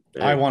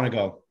 I want to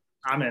go.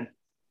 I'm in.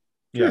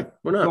 Yeah.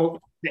 We're not. So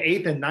the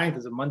 8th and 9th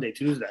is a Monday,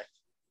 Tuesday.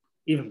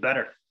 Even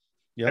better.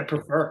 Yeah. I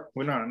prefer.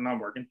 I'm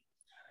not working.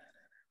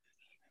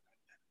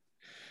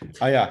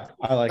 I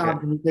like it.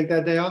 Can you take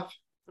that day off?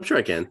 I'm sure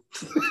I can.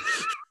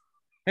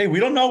 Hey,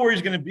 we don't know where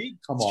he's going to be.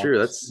 Come on. It's true.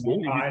 That's. I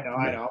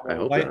know. I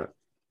hope not. It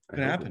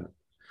can happen.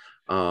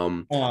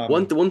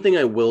 One thing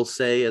I will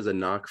say as a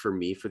knock for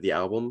me for the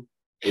album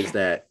is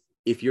that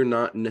if you're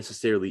not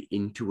necessarily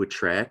into a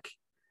track,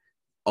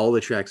 all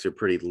the tracks are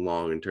pretty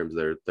long in terms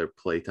of their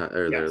play time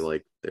or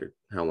their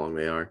how long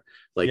they are.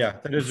 Like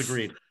that is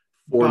agreed.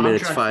 4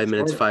 minutes, 5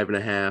 minutes,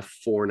 5.5,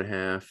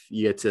 4.5.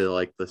 You get to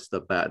like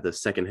the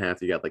second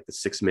half, you got like the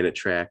 6-minute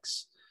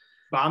tracks.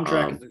 Bomb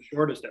track is the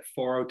shortest at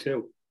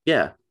 4:02.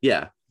 Yeah.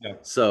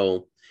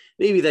 So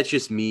maybe that's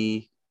just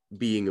me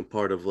being a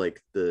part of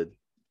like the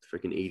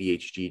freaking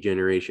ADHD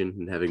generation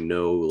and having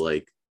no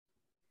like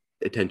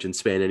attention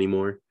span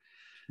anymore.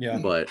 Yeah.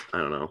 But I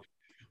don't know.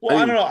 Well,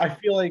 I don't know. I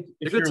feel like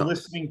if you're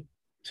listening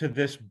to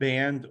this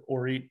band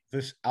or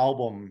this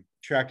album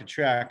track to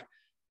track,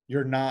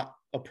 you're not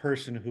a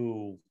person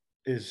who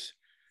is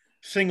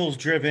singles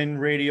driven,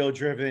 radio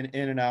driven,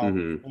 in and out.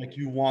 Like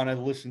you want to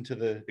listen to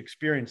the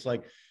experience.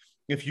 Like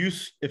if you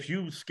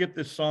skip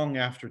this song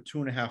after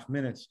 2.5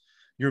 minutes,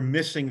 you're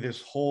missing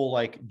this whole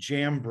like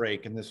jam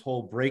break and this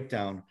whole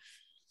breakdown.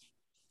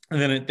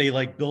 and then they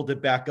like build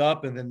it back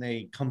up, and then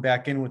they come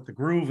back in with the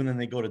groove, and then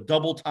they go to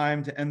double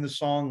time to end the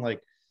song.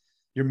 Like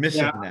you're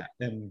missing that.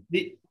 And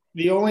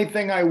the only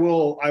thing I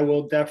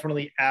will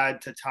definitely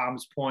add to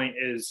Tom's point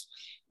is,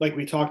 like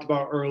we talked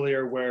about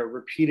earlier, where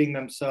repeating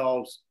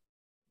themselves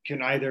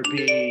can either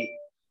be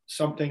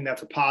something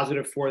that's a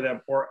positive for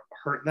them or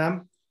hurt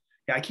them.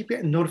 Yeah, I keep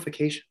getting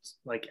notifications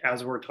like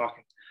as we're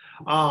talking.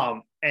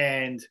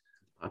 And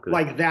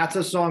like that's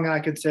a song I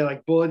could say,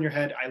 like Bullet in Your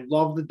Head. I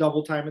love the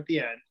double time at the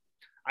end.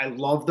 I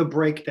love the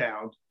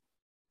breakdown.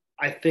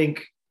 I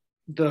think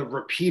the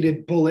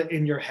repeated bullet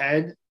in your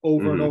head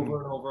over and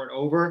over and over and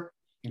over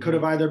could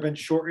have either been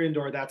shortened,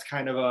 or that's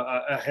kind of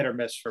a hit or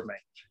miss for me.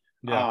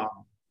 Yeah.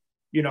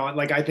 You know,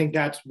 like I think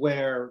that's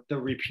where the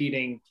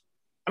repeating,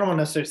 I don't want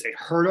to necessarily say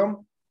hurt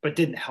them, but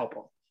didn't help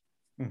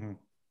them.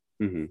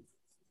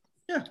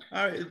 Yeah,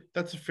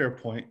 that's a fair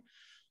point.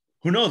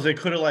 Who knows? They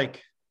could have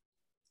like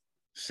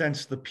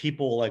sensed the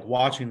people like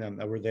watching them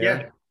that were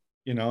there,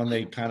 you know, and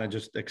they kind of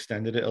just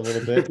extended it a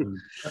little bit. And,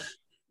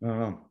 I don't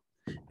know.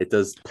 It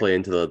does play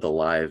into the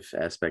live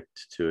aspect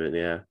to it.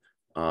 Yeah.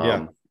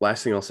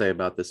 Last thing I'll say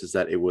about this is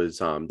that it was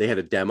they had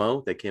a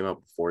demo that came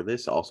out before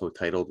this, also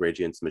titled Rage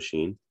Against the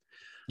Machine.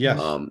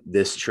 Yes.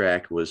 This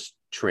track was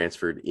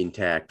transferred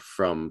intact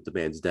from the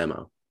band's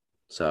demo.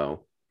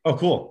 So oh,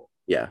 cool.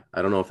 Yeah.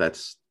 I don't know if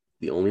that's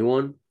the only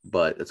one,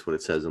 but that's what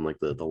it says in like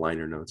the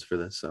liner notes for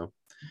this. So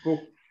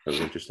cool. That was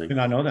interesting. Did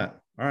not know that.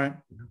 All right.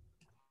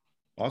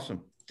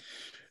 Awesome.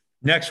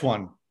 Next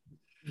one.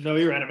 Know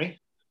Your Enemy.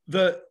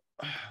 The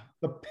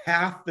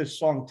path this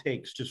song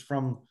takes, just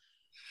from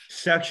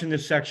section to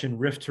section,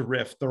 riff to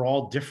riff, they're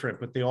all different,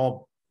 but they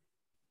all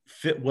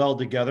fit well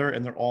together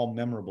and they're all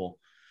memorable.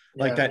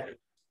 Like that,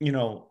 you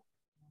know,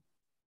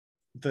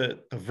 the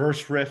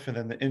verse riff and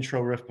then the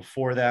intro riff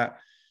before that.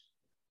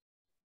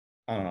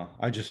 I don't know.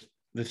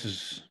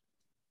 It's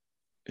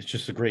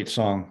just a great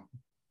song.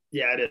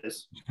 Yeah, it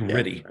is.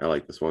 Gritty. I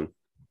like this one.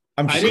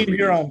 I'm seeing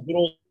here on good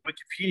old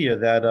Wikipedia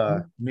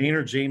that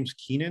Maynard James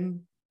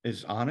Keenan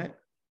is on it.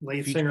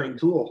 Lead singer of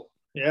Tool.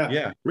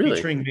 Yeah, really?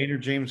 Featuring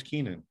Maynard James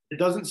Keenan. It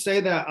doesn't say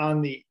that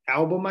on the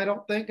album, I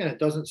don't think, and it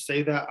doesn't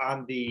say that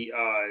on the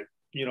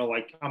you know,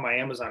 like on my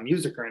Amazon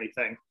Music or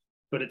anything,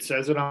 but it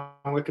says it on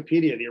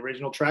Wikipedia, the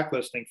original track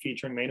listing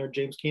featuring Maynard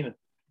James Keenan.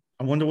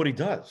 I wonder what he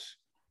does.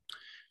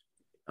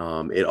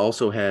 It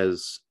also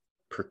has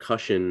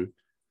percussion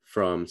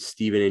from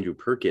Stephen Andrew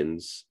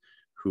Perkins,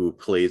 who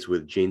plays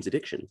with Jane's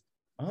Addiction.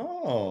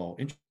 Oh,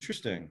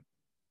 interesting.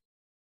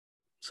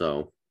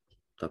 So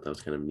thought that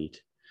was kind of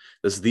neat.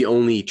 This is the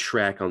only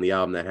track on the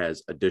album that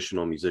has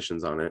additional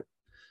musicians on it.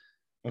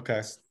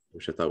 Okay.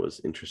 Which I thought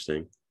was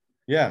interesting.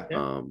 Yeah.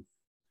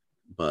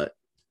 But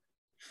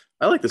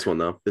I like this one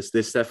though. This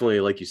definitely,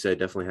 like you said,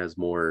 definitely has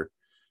more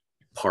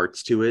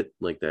parts to it.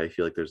 Like that, I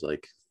feel like there's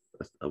like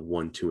a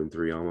 1, 2, and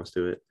 3 almost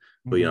to it.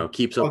 But you know,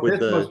 keeps up with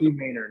this must be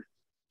Maynard.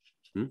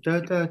 Da,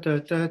 da, da,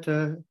 da,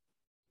 da.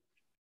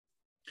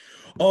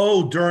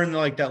 Oh, during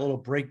like that little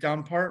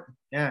breakdown part.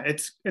 Yeah,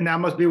 and that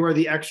must be where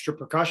the extra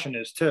percussion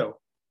is too.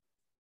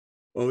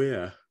 Oh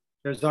yeah,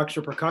 there's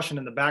extra percussion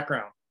in the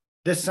background.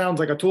 This sounds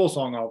like a Tool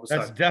song all of a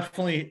sudden. That's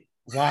definitely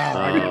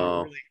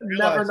wow. I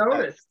never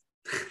noticed.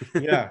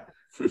 Yeah,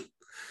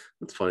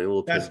 that's funny. A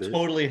little. That's tidbit.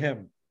 Totally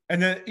him.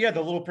 And then the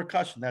little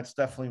percussion. That's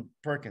definitely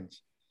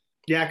Perkins.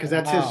 Yeah, because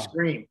that's his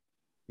scream.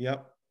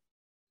 Yep.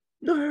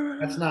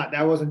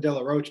 That wasn't De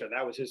La Rocha.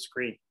 That was his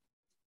scream.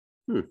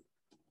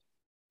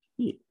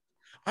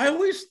 I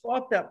always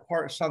thought that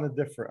part sounded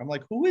different. I'm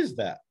like, who is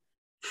that?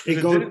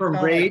 It goes from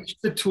Rage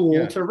to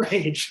Tool to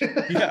Rage.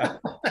 Yeah.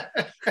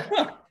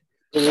 A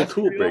little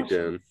Tool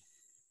breakdown.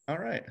 All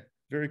right.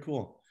 Very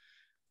cool.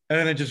 And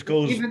then it just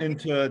goes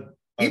into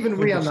even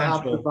we on the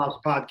Hop the Boss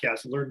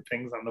podcast learn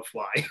things on the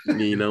fly.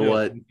 You know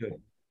what?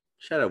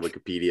 Shout out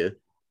Wikipedia.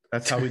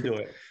 That's how we do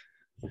it.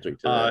 I'll drink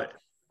to that.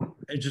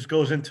 It just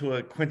goes into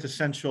a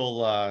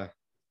quintessential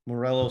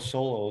Morello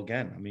solo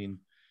again. I mean,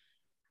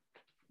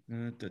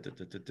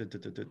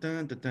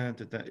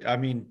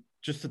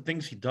 just the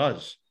things he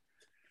does.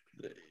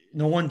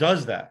 No one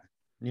does that,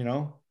 you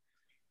know.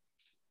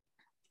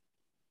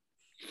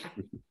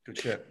 Good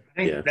shit.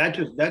 I think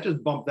that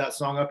just bumped that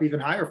song up even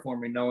higher for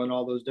me, knowing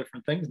all those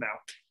different things now.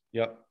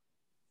 Yep.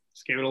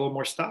 Just gave it a little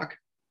more stock.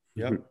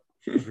 Yep.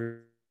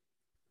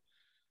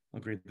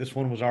 Agreed. This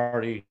one was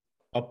already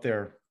up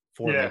there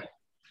for me.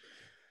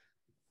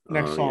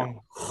 Next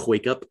song. Yeah.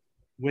 Wake Up.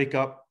 Wake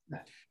Up.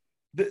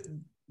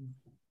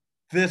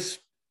 This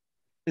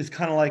is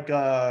kind of like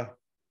a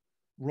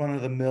run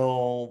of the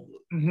mill.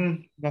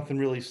 Nothing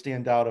really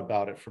stand out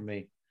about it for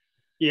me.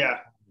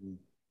 Yeah.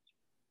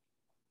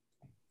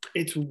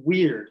 It's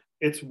weird.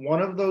 It's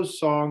one of those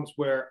songs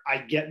where I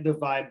get the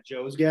vibe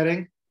Joe's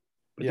getting,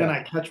 but then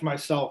I catch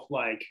myself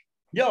like,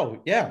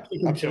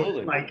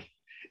 absolutely. Like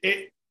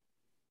it,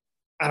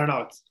 I don't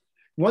know. It's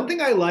one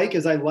thing I like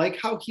is I like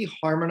how he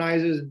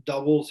harmonizes and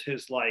doubles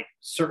his like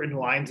certain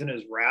lines in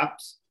his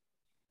raps.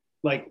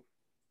 Like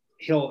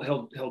he'll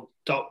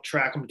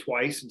track them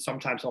twice, and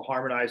sometimes he'll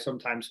harmonize,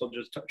 sometimes he'll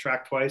just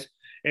track twice,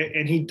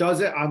 and he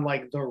does it on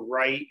like the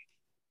right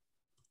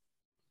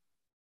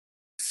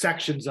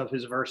sections of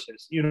his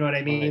verses. You know what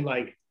I mean?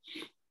 Like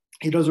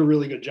he does a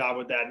really good job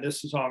with that. And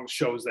this song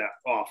shows that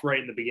off right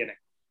in the beginning.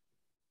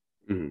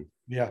 Mm-hmm.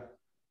 Yeah.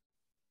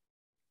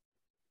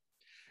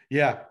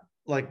 Yeah.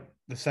 Like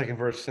the second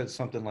verse said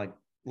something like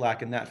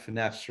lacking that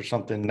finesse or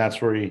something.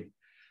 That's where he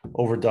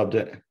overdubbed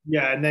it.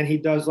 Yeah. And then he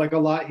does like a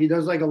lot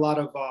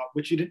of,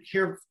 which you didn't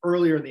hear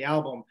earlier in the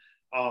album,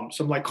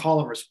 some like call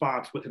and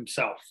response with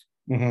himself,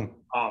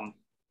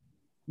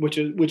 which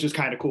is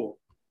kind of cool.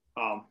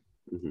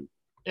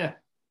 Yeah.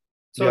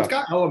 So it's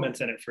got elements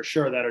in it for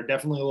sure that are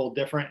definitely a little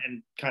different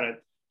and kind of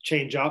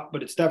change up,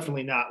 but it's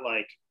definitely not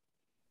like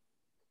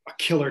a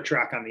killer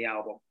track on the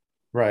album.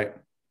 Right.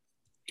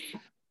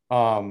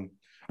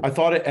 I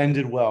thought it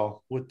ended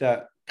well with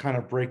that kind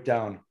of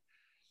breakdown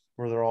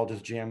where they're all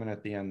just jamming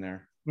at the end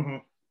there.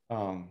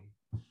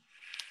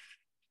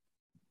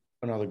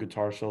 Another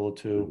guitar solo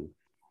too.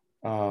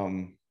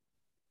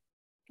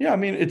 Yeah, I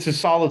mean, it's a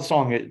solid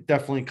song. It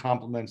definitely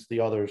complements the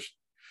others.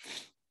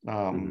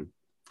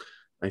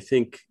 I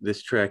think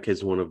this track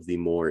has one of the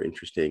more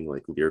interesting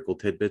like lyrical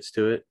tidbits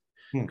to it,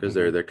 because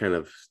they're kind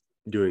of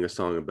doing a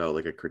song about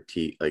like a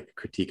critique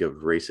of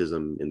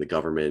racism in the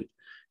government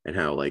and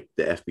how like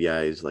the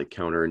FBI's like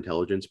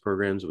counterintelligence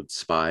programs would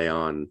spy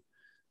on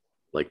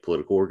like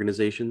political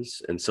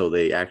organizations, and so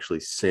they actually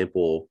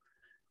sample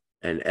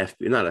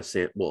not a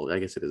sample, well, I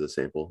guess it is a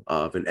sample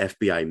of an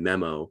FBI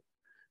memo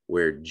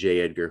where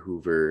J. Edgar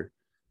Hoover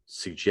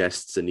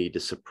suggests a need to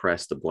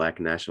suppress the Black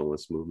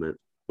nationalist movement,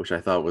 which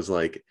I thought was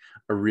like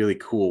a really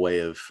cool way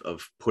of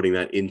putting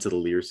that into the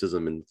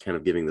lyricism and kind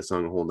of giving the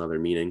song a whole nother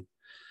meaning.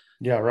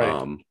 Yeah,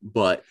 right.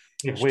 But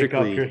wake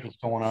up, here's what's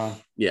going on.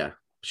 Yeah.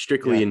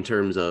 Strictly in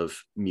terms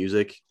of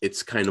music,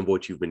 it's kind of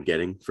what you've been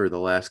getting for the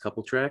last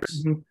couple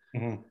tracks.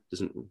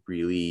 Doesn't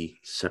really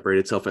separate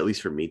itself, at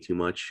least for me, too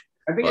much.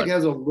 I think it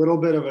has a little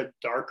bit of a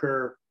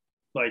darker,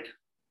 like,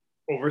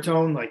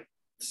 overtone, like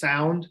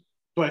sound,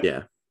 but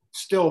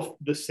still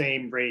the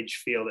same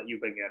Rage feel that you've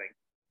been getting.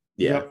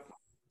 Yeah.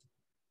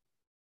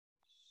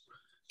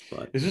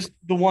 But is this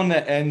the one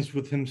that ends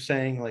with him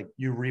saying, like,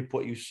 you reap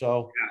what you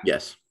sow?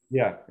 Yes.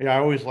 Yeah. I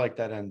always like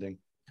that ending.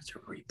 It's a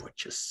reap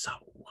what you sow.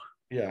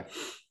 Yeah.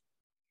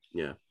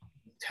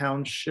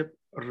 Township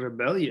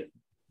Rebellion.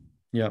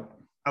 Yep.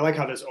 I like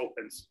how this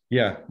opens.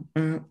 Yeah.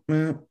 Kind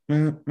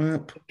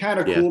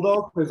of cool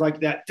though, because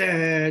like that.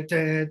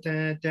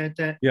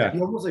 Yeah.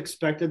 You almost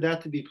expected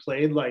that to be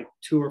played like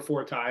 2 or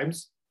 4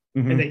 times,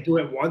 and they do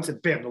it once,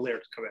 and bam, the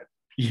lyrics come in.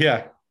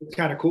 Yeah. It's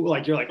kind of cool.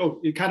 Like you're like,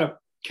 oh, it kind of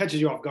catches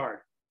you off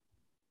guard.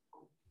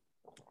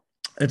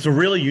 It's a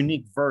really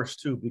unique verse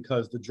too,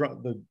 because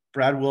the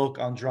Brad Wilk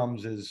on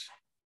drums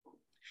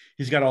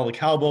he's got all the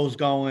cowbells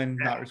going.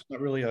 It's not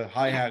really a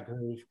hi-hat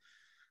groove.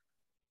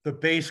 The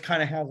bass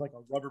kind of has like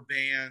a rubber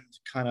band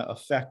kind of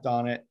effect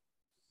on it.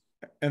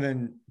 And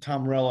then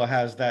Tom Morello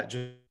has that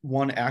just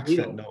one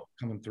accent note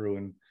coming through.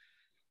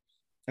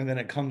 And then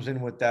it comes in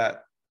with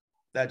that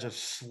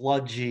just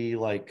sludgy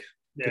like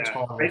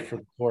guitar for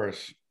the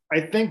chorus.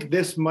 I think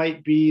this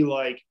might be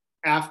like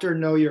after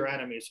Know Your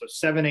Enemy. So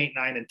 7, 8,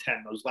 9, and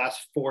 10, those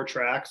last 4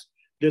 tracks,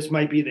 this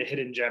might be the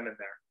hidden gem in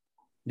there.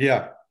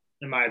 Yeah.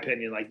 In my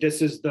opinion, like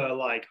this is the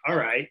like, all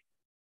right,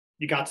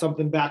 you got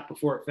something back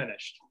before it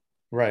finished.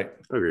 Right.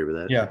 I agree with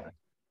that. Yeah.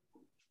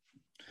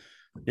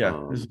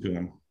 This is good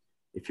one.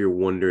 If you're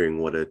wondering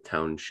what a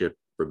Township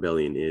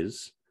Rebellion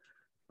is,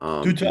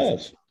 do tell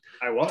us.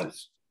 I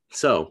was.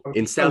 So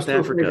in South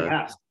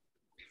Africa,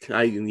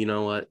 you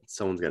know what?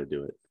 Someone's got to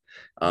do it.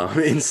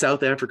 In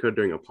South Africa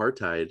during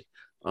apartheid,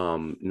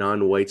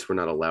 non-whites were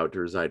not allowed to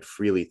reside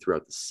freely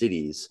throughout the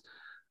cities.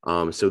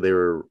 So they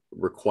were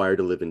required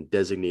to live in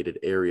designated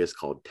areas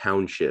called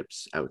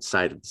townships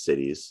outside of the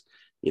cities,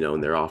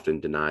 and they're often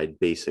denied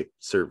basic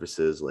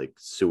services like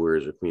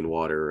sewers or clean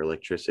water or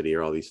electricity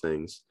or all these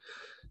things.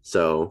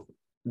 So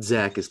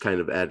Zach is kind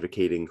of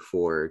advocating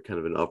for kind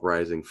of an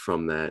uprising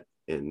from that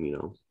and,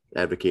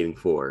 advocating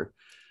for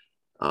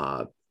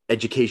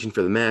education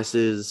for the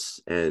masses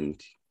and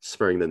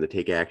spurring them to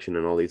take action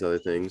and all these other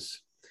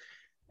things.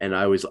 And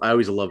I always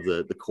love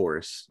the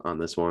chorus on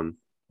this one.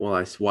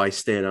 Why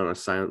stand on a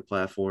silent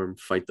platform,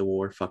 fight the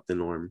war, fuck the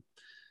norm.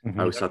 I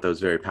always thought that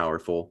was very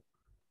powerful.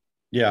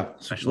 Yeah,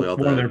 especially all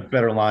one of their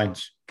better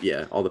lines.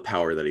 Yeah, all the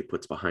power that he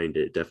puts behind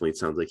it. Definitely, it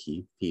sounds like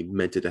he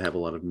meant it to have a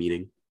lot of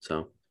meaning.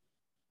 So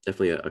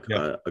definitely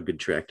a good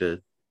track to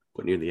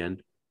put near the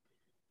end.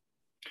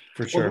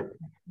 For sure. Well,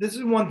 this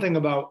is one thing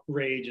about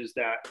Rage is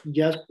that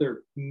yes,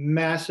 they're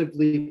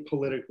massively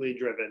politically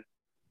driven.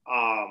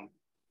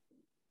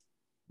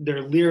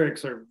 Their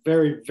lyrics are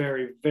very,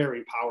 very,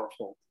 very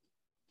powerful.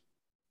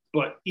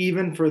 But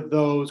even for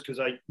those, because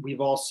we've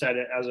all said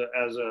it as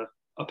a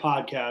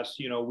podcast,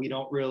 we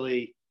don't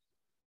really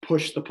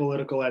push the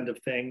political end of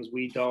things.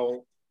 We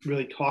don't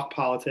really talk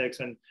politics.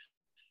 And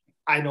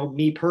I know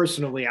me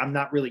personally, I'm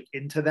not really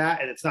into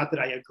that. And it's not that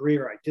I agree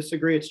or I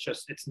disagree. It's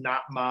just, it's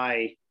not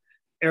my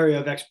area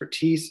of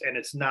expertise and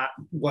it's not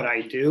what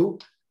I do.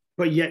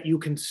 But yet you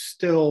can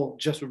still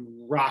just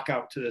rock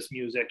out to this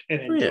music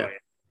and enjoy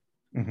it.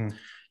 Mm-hmm.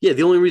 Yeah,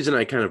 the only reason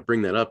I kind of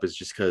bring that up is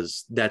just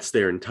because that's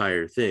their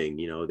entire thing.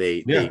 You know,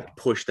 they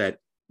push that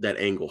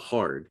angle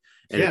hard,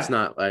 and it's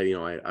not. I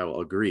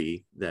will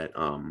agree that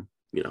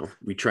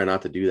we try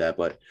not to do that,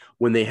 but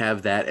when they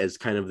have that as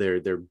kind of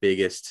their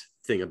biggest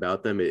thing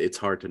about them, it's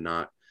hard to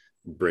not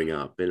bring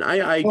up. And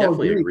I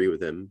definitely agree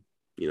with him.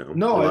 You know,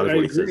 no, a lot of what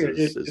I he says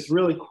agree. is It's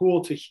really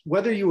cool to,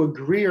 whether you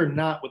agree or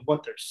not with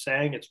what they're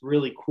saying, it's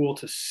really cool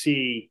to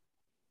see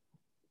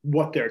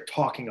what they're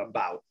talking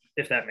about,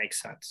 if that makes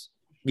sense.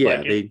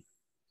 Yeah,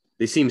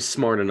 they seem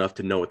smart enough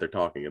to know what they're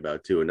talking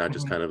about too, and not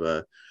just kind of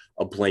a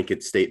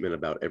blanket statement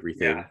about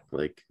everything. Yeah.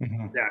 Like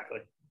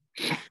Exactly.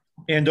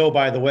 And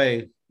by the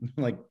way,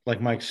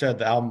 like Mike said,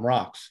 the album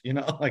rocks. You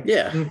know, like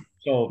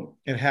so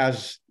it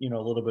has a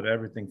little bit of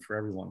everything for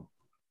everyone.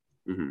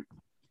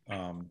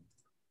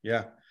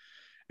 Yeah,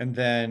 and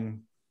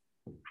then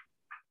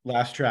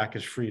last track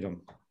is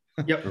Freedom.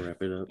 Yep.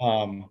 Wrap it up.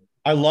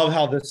 I love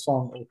how this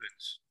song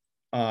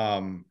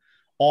opens.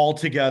 All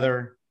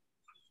together.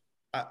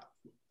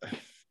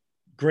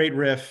 Great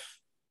riff,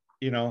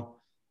 Little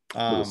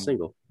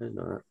single. I didn't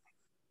know that.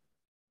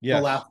 Yes.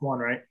 The last one,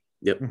 right?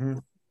 Yep.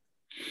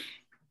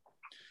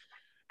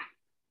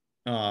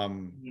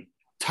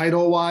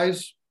 Title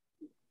wise,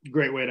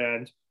 great way to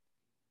end.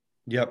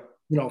 Yep.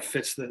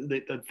 Fits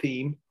the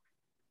theme.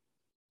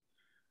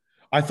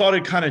 I thought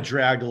it kind of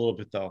dragged a little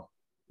bit though,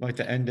 like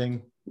the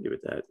ending. Give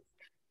it that.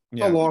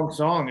 Yeah. A long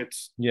song.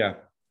 It's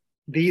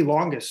the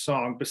longest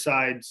song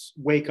besides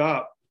Wake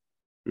Up.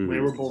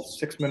 They were both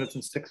 6 minutes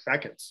and 6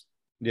 seconds.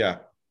 Yeah.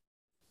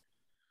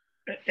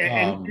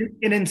 And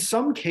in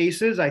some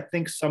cases, I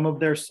think some of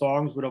their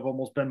songs would have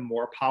almost been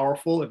more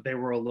powerful if they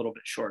were a little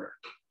bit shorter.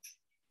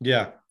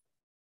 Yeah.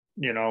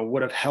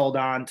 Would have held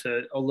on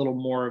to a little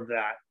more of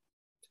that.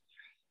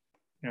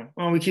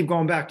 We keep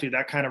going back to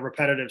that kind of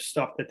repetitive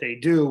stuff that they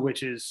do,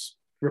 which is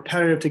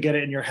repetitive to get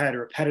it in your head,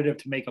 repetitive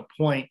to make a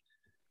point.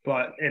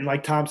 And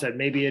like Tom said,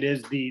 maybe it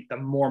is the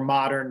more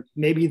modern,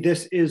 maybe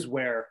this is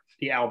where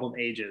the album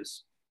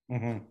ages.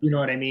 You know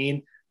what I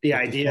mean? The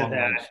idea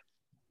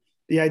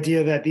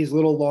that these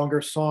little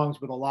longer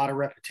songs with a lot of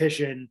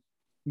repetition,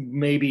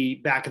 maybe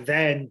back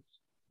then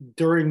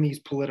during these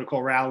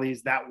political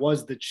rallies, that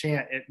was the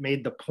chant. It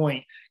made the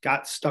point,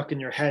 got stuck in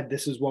your head.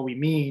 This is what we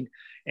mean.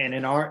 And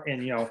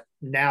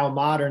now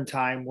modern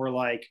time, we're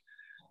like,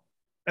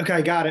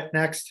 okay, got it.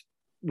 Next,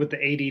 with the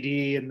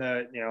ADD and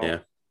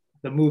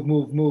the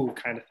move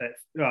kind of thing,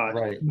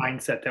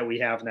 mindset that we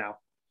have now.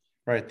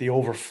 Right. The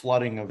over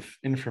flooding of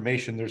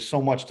information. There's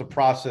so much to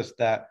process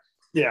that,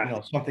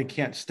 something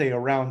can't stay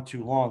around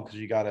too long because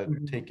you got to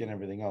take in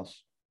everything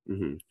else.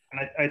 And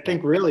I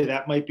think really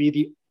that might be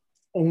the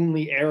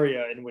only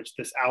area in which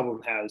this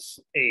album has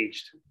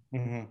aged.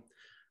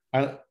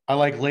 I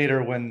like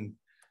later when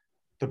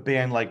the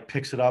band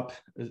picks it up,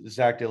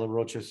 Zach De La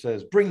Rocha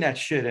says, bring that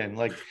shit in.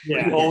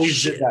 He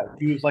always did that.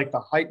 He was like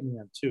the hype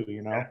man too,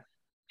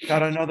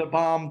 got another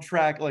bomb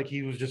track.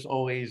 He was just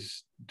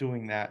always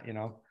doing that,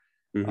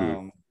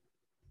 and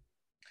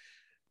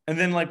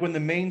then when the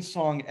main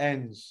song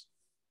ends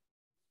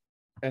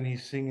and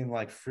he's singing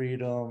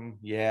freedom,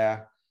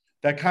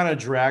 that kind of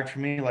dragged for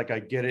me. I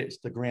get it, it's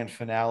the grand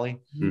finale,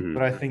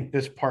 but I think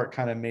this part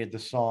kind of made the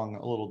song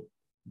a little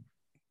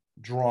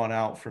drawn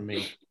out for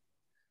me,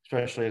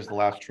 especially as the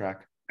last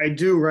track. I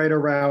do right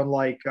around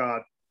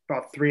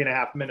about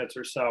 3.5 minutes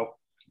or so.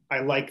 I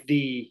like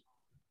the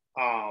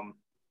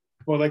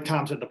like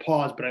Tom said, the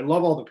pause, but I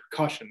love all the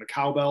percussion, the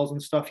cowbells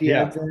and stuff he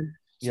adds in.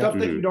 Stuff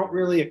that you don't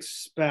really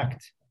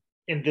expect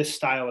in this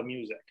style of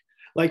music.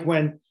 Like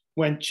when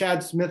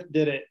Chad Smith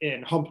did it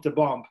in Hump to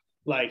Bump,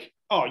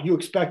 you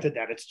expected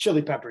that. It's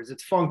Chili Peppers,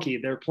 it's funky,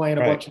 they're playing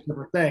a bunch of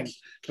different things.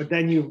 But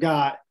then you've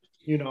got,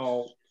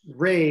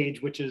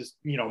 Rage, which is,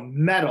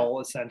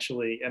 metal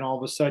essentially, and all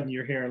of a sudden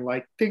you're hearing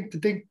think,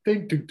 think,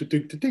 think, think,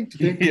 think, think,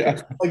 think.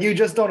 You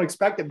just don't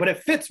expect it, but it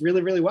fits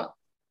really, really well.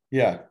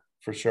 Yeah,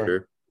 for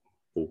sure.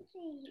 Cool.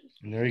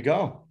 And there you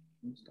go.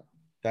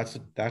 That's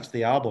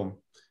the album.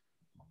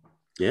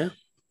 Yeah.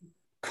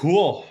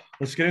 Cool.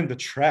 Let's get into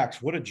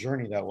tracks. What a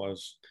journey that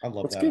was. I love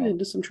that. Let's get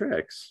into some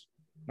tracks.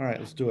 All right,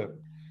 let's do it.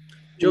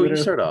 Joe, you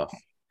start off.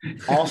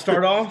 I'll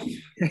start off.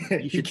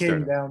 He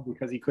came down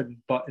because he couldn't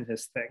button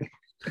his thing.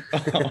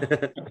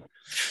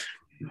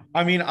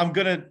 I mean, I'm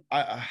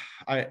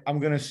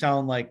gonna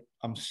sound like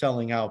I'm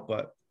selling out,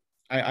 but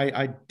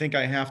I think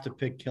I have to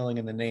pick Killing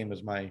in the Name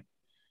as my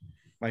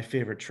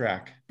favorite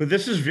track. But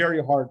this is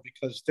very hard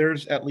because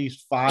there's at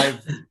least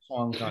 5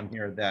 songs on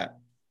here that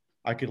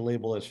I could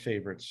label as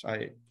favorites.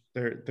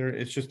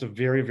 It's just a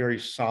very, very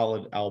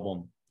solid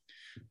album.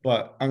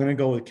 But I'm gonna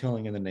go with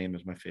Killing in the Name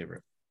as my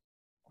favorite.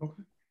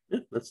 Okay. Yeah,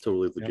 that's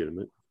totally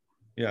legitimate.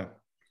 Yeah.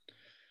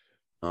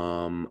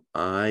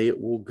 I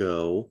will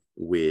go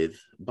with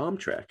Bomb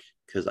Track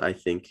because I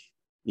think,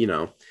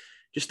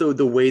 just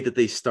the way that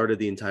they started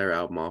the entire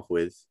album off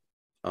with,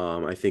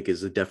 I think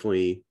is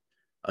definitely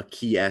a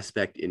key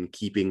aspect in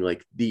keeping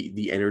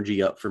the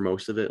energy up for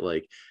most of it.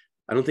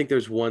 I don't think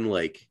there's one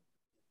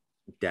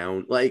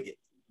down,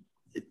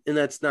 and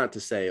that's not to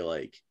say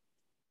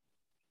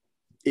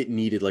it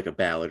needed like a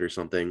ballad or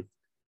something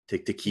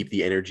to keep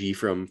the energy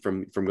from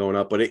going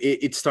up. But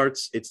it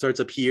starts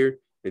up here,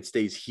 it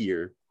stays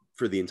here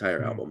for the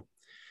entire album.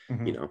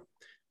 You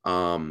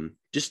know,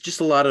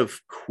 just a lot of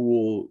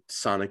cool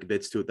sonic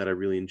bits to it that I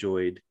really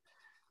enjoyed,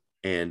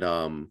 and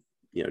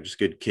you know, just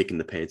good kick in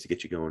the pants to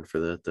get you going for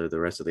the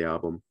rest of the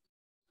album.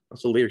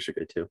 Also, lyrics are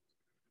good too.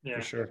 Yeah,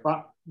 for sure.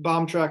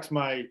 Bomb Track's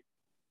my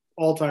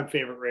all-time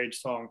favorite Rage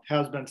song.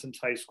 Has been since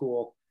high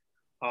school.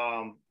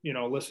 You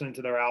know, listening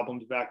to their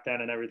albums back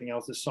then and everything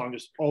else, this song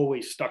just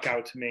always stuck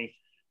out to me.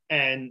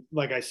 And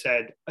like I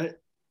said,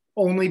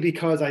 only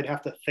because I'd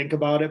have to think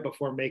about it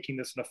before making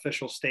this an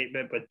official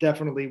statement, but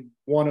definitely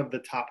one of the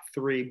top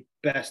 3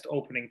 best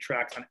opening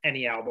tracks on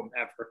any album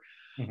ever.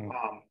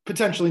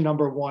 Potentially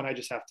number 1. I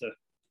just have to.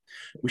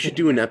 We should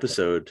do an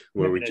episode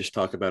where we just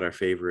talk about our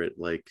favorite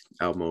like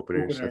album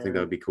openers. I think that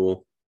would be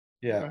cool.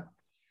 Yeah. Okay.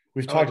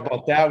 We've talked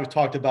about that. We've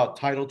talked about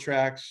title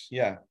tracks.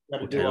 Yeah. Got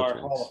to do our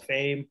Hall of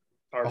Fame.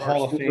 Our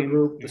Hall of Fame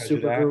group, the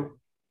super group.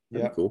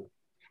 Yeah, cool.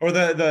 Or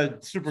the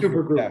super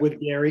group with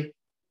Gary.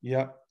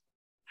 Yep.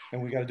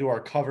 And we got to do our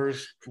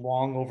covers,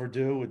 long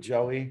overdue, with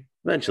Joey.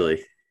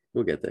 Eventually,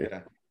 we'll get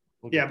there.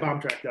 Yeah,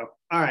 Bomb Track though.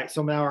 All right,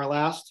 so now our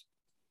last.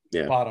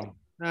 Yeah. Bottom.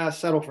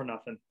 Settle for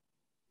Nothing.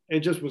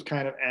 It just was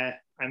kind of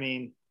I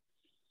mean,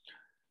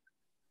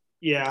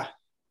 yeah,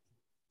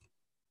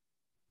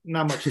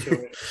 not much to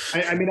it.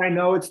 I mean, I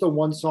know it's the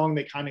one song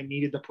they kind of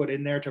needed to put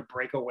in there to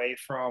break away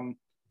from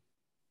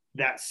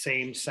that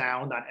same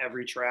sound on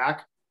every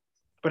track,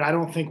 but I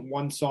don't think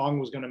one song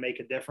was going to make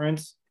a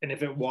difference. And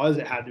if it was,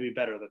 it had to be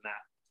better than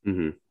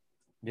that.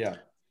 Yeah,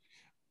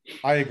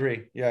 I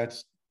agree. Yeah,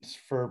 it's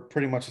for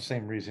pretty much the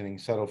same reasoning.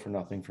 Settle for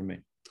Nothing for me.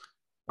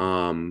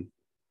 I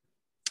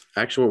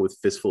actually went with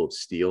Fistful of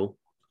Steel.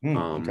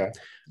 Okay.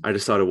 I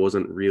just thought it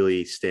wasn't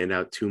really stand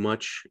out too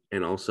much,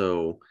 and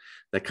also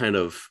that kind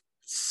of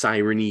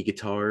siren-y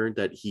guitar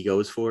that he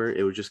goes for,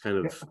 it was just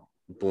kind of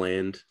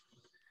bland,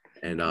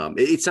 and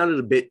it sounded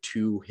a bit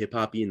too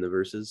hip-hoppy in the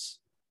verses,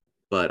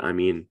 but I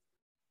mean,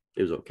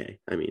 it was okay.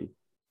 I mean,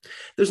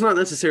 there's not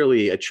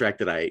necessarily a track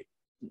that I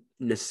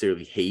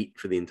necessarily hate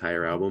for the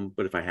entire album,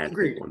 but if I had to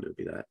pick one, it would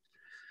be that.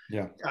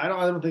 Yeah, I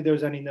don't think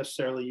there's any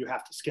necessarily you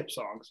have to skip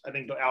songs. I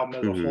think the album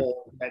as a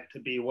whole is meant to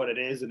be what it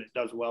is, and it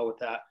does well with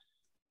that.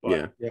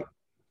 But yeah,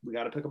 we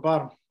got to pick a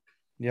bottom.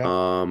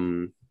 Yeah.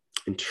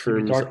 In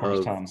terms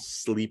of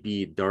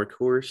Sleepy Dark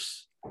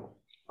Horse,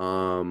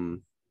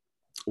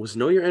 was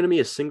Know Your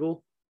Enemy a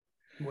single?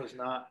 Was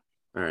not.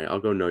 All right, I'll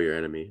go Know Your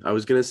Enemy. I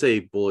was gonna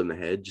say Bullet in the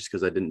Head just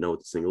because I didn't know what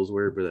the singles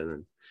were, but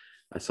then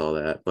I saw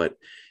that. But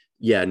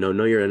yeah, no,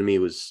 Know Your Enemy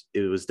was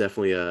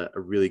definitely a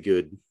really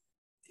good.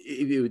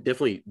 It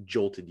definitely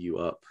jolted you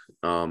up,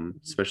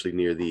 especially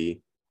near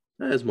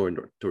as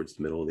more towards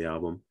the middle of the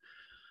album.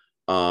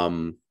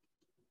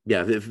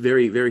 Yeah,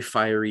 very, very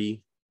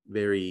fiery,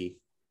 very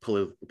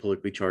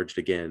politically charged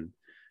again.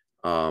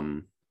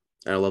 And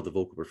I love the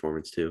vocal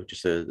performance too.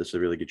 This is a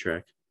really good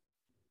track.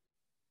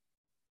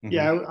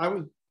 Yeah, I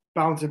was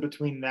bouncing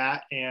between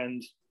that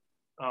and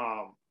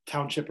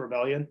Township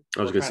Rebellion.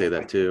 I was gonna say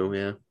that too.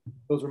 Yeah,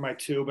 those were my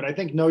 2, but I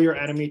think Know Your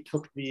Enemy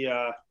took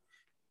the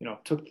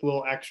took a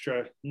little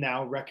extra,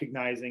 now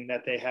recognizing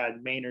that they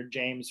had Maynard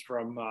James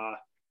from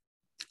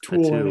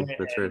Tool in it,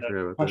 That's and right,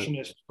 the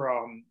percussionist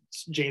from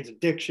Jane's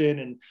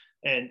Addiction,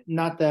 and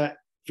not that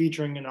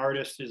featuring an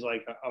artist is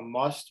like a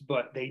must,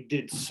 but they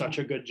did such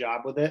a good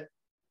job with it.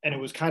 And it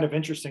was kind of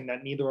interesting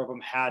that neither of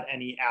them had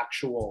any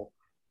actual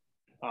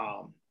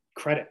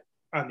credit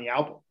on the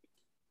album.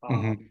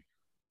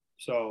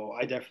 So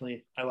I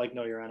like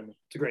Know Your Enemy.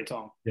 It's a great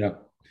song. Yeah.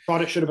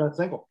 Thought it should have been a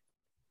single.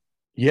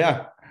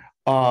 Yeah.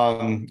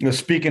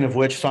 Speaking of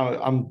which,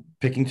 so I'm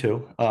picking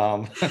 2.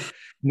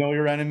 Know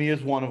Your Enemy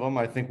is one of them.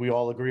 I think we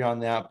all agree on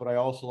that, but I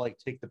also like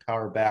Take the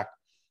Power Back.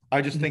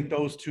 I just think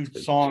those 2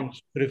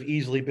 songs could have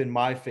easily been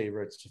my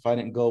favorites if I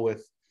didn't go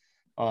with,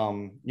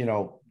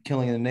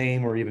 Killing in the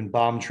Name or even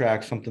Bomb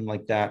Track, something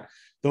like that.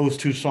 Those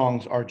 2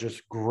 songs are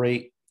just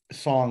great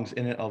songs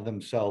in and of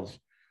themselves.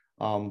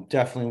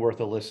 Definitely worth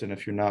a listen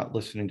if you're not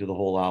listening to the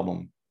whole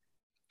album.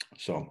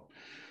 So,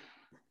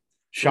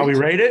 shall we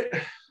rate it?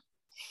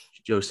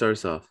 Joe, start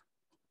us off.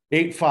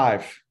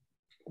 8.5.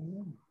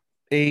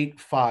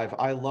 8.5.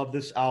 I love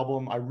this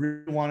album. I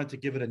really wanted to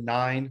give it a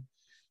 9,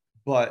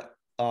 but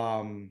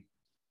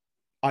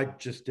I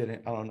just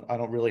didn't. I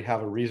don't really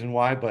have a reason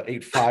why, but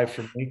 8.5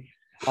 for me.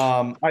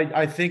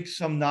 I think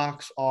some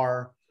knocks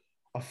are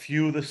a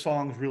few of the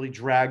songs really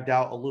dragged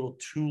out a little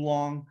too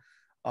long.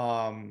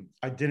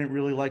 I didn't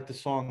really like the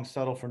song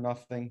Settle for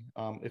Nothing.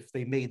 If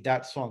they made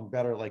that song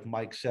better, like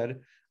Mike said,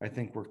 I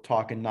think we're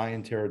talking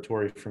 9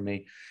 territory for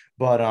me.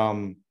 But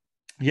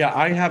yeah,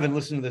 I haven't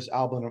listened to this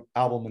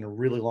album in a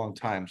really long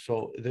time.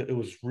 So it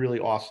was really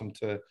awesome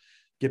to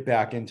get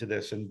back into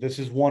this. And this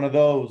is one of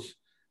those,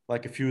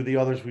 like a few of the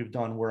others we've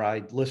done, where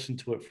I listened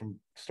to it from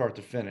start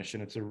to finish.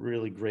 And it's a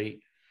really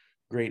great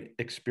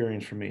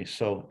experience for me.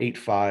 So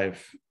 8.5,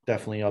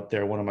 definitely up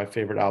there. One of my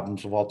favorite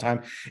albums of all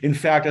time. In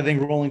fact, I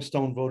think Rolling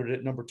Stone voted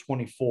it number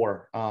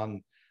 24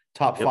 on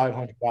top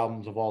 500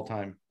 albums of all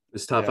time.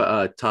 It's top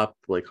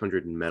like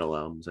 100 metal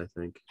albums, I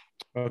think.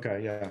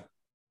 Okay, yeah.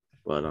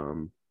 But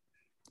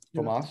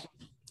Famas?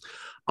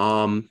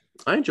 I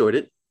enjoyed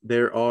it.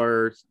 There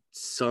are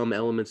some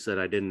elements that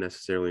I didn't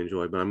necessarily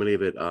enjoy, but I'm gonna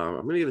give it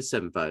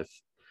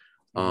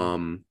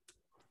 7.5.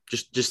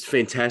 Just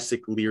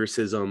fantastic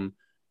lyricism,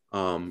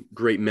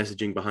 great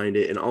messaging behind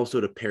it, and also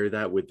to pair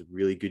that with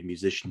really good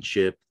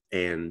musicianship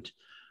and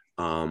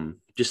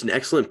just an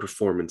excellent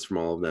performance from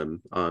all of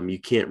them. You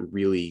can't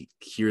really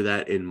hear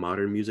that in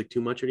modern music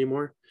too much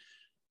anymore.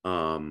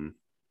 I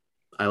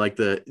like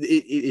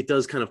it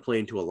does kind of play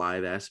into a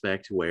live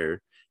aspect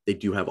where they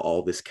do have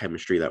all this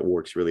chemistry that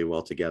works really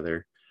well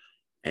together.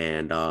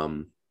 And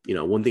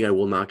one thing I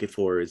will knock it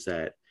for is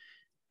that,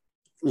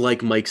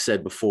 like Mike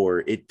said before,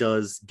 it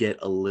does get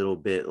a little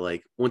bit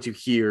like, once you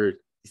hear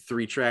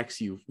 3 tracks,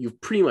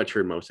 you've pretty much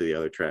heard most of the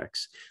other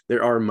tracks.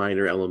 There are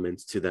minor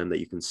elements to them that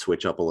you can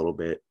switch up a little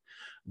bit,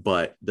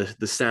 but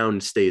the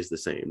sound stays the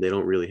same. They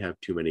don't really have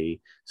too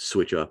many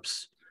switch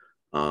ups.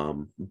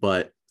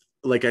 But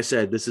like I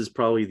said, this is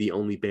probably the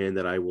only band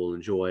that I will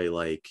enjoy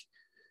like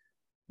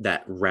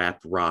that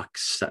rap rock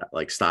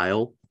like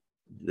style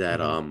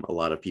that a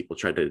lot of people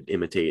tried to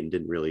imitate and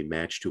didn't really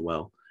match too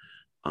well.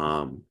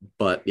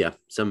 But yeah,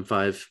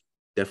 7.5,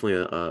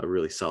 definitely a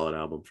really solid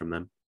album from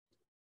them.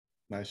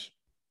 Nice.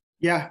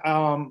 Yeah,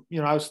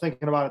 I was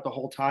thinking about it the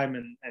whole time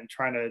and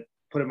trying to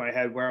put in my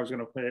head where I was going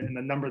to put it, and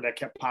the number that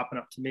kept popping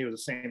up to me was the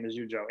same as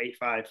you, Joe,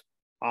 8.5.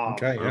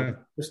 Okay, yeah.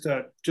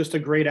 Just a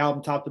great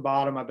album, top to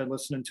bottom. I've been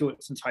listening to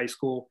it since high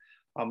school.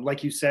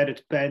 Like you said,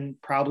 it's been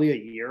probably a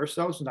year or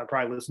so since I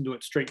probably listened to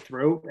it straight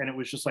through, and it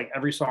was just like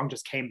every song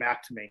just came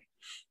back to me.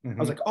 I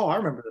was like, oh, I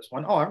remember this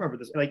one. Oh, I remember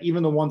this. Like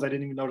even the ones I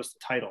didn't even notice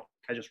the title,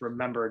 I just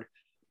remembered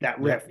that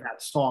riff,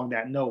 that song,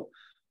 that note.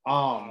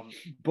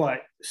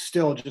 But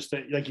still, just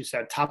like you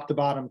said, top to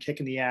bottom,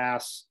 kicking the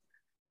ass.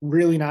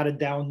 Really not a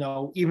down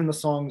note. Even the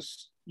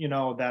songs,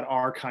 that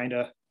are kind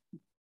of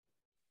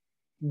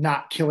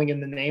not killing in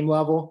the name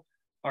level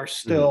are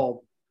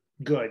still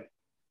good.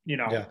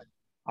 Yeah.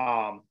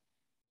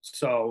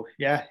 So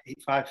yeah,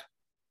 8.5.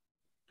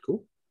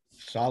 Cool.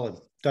 Solid.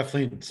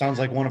 Definitely sounds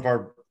like one of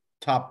our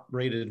top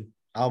rated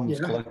albums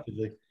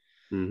collectively.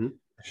 Mm-hmm.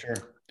 Sure.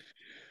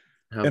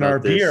 And our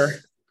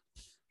beer,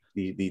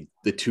 the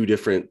 2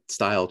 different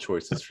style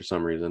choices for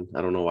some reason.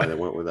 I don't know why they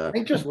went with that. I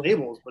think just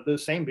labels, but they're the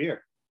same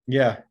beer.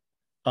 Yeah.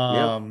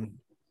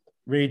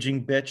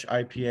 Raging Bitch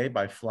IPA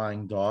by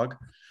Flying Dog.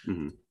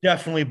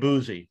 Definitely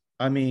boozy.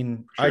 I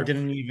mean, sure. I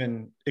didn't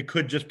even, it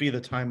could just be the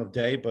time of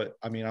day, but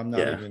I mean, I'm not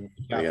even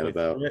halfway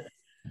through it.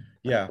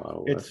 Yeah.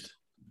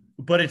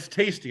 But it's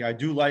tasty. I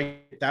do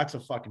like, that's a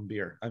fucking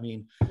beer. I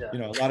mean, a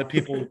lot of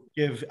people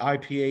give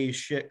IPA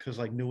shit because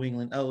like New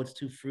England, oh, it's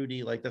too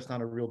fruity. Like that's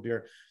not a real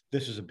beer.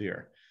 This is a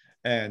beer.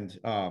 And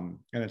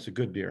it's a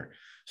good beer.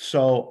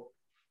 So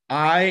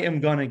I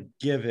am going to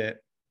give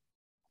it,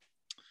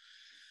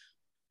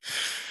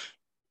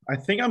 I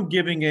think I'm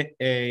giving it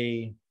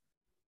a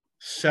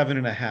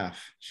 7.5,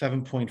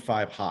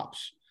 7.5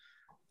 hops.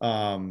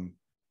 I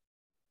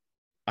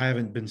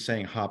haven't been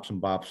saying hops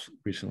and bops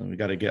recently. We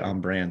got to get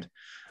on brand.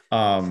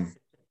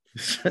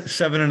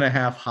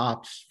 7.5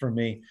 hops for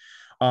me.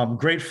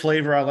 Great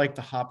flavor. I like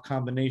the hop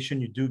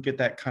combination. You do get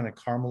that kind of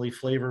caramely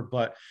flavor,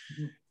 but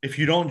if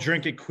you don't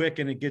drink it quick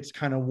and it gets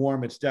kind of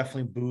warm, it's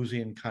definitely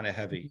boozy and kind of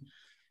heavy.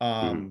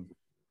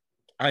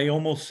 I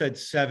almost said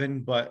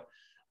 7, but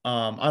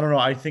I don't know.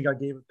 I think I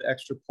gave it the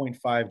extra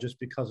 0.5 just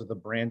because of the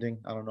branding.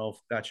 I don't know if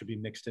that should be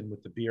mixed in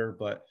with the beer,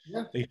 but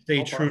they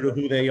stay true to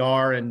who they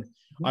are. And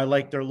I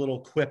like their little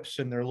quips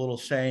and their little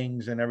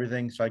sayings and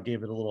everything. So I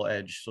gave it a little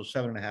edge. So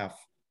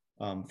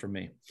 7.5 for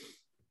me.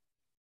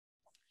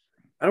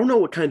 I don't know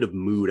what kind of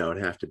mood I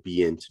would have to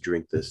be in to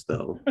drink this,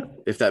 though,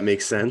 if that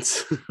makes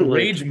sense.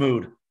 Rage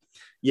mood.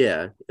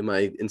 Yeah. Am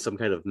I in some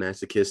kind of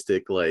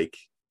masochistic, like,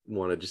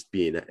 want to just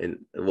be in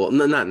well,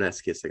 not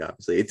masochistic,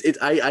 obviously.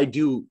 I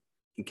do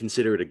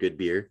consider it a good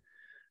beer,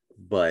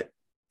 but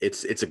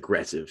it's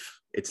aggressive.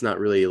 It's not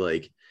really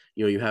like,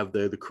 you have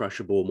the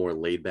crushable, more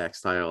laid back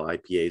style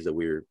IPAs that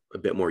we're a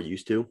bit more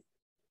used to.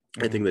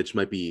 I think that just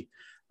might be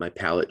my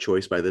palate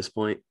choice by this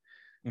point.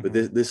 But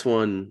this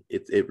one,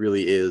 it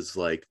really is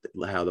like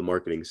how the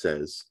marketing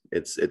says.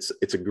 It's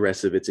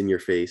aggressive. It's in your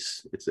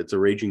face. It's a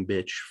raging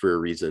bitch for a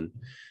reason.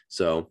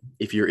 So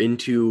if you're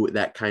into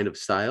that kind of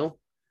style,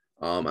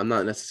 I'm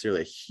not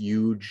necessarily a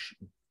huge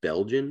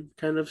Belgian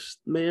kind of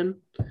man,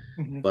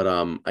 but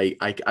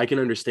I can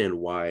understand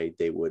why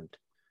they would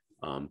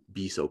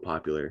be so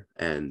popular.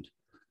 And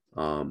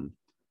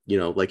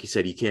like you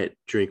said, you can't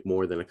drink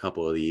more than a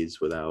couple of these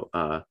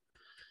without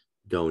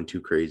going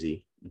too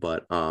crazy.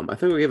 But I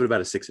think we'll give it about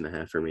a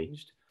 6.5 for me.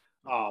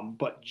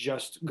 But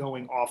just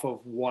going off of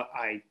what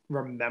I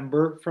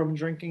remember from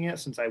drinking it,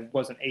 since I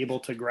wasn't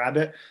able to grab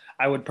it,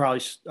 I would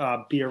probably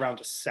be around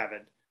a 7.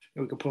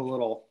 We could put a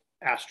little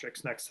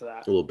asterisk next to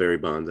that. A little Barry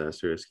Bonds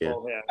asterisk, yeah.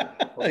 Oh,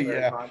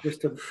 yeah.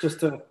 Just to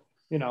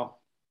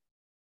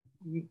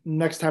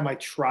next time I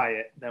try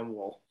it, then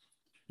we'll.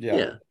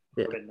 Yeah.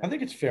 I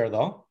think it's fair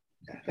though.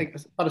 I think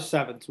it's about a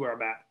 7 is where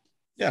I'm at.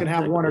 You can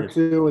have one or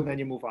two, and then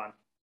you move on.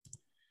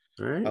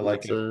 All right. I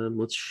like it.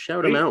 Let's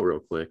shout them out real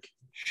quick.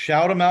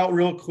 Shout them out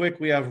real quick.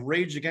 We have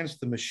Rage Against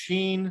the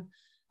Machine.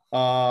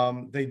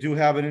 They do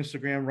have an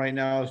Instagram right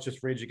now. It's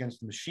just Rage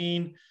Against the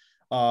Machine.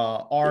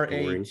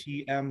 RATM.com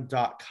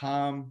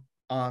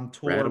on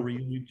tour,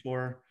 reunion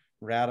tour.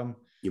 Radom.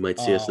 You might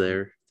see us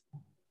there.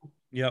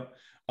 Yep.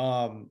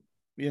 And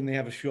they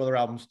have a few other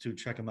albums too.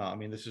 Check them out. I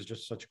mean, this is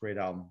just such a great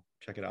album.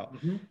 Check it out.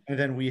 Mm-hmm. And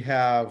then we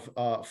have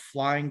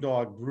Flying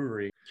Dog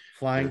Brewery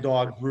on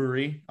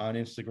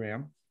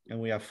Instagram. And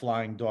we have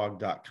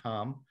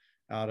flyingdog.com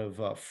out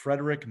of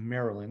Frederick,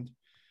 Maryland.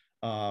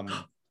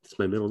 It's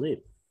my middle name.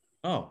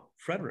 Oh,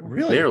 Frederick.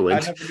 Really?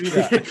 Maryland. I never knew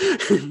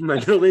that. My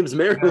middle name's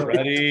Maryland.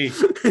 Ready.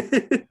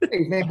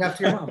 He's named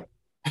after your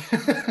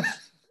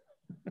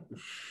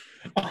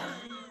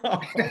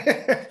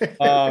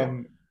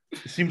mom.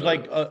 Seems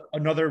like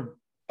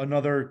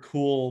another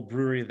cool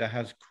brewery that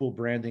has cool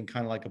branding,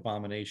 kind of like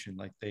Abomination.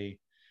 Like they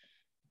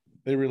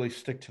really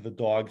stick to the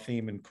dog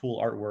theme and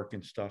cool artwork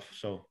and stuff.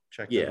 So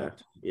check it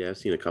out. Yeah, I've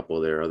seen a couple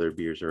of their other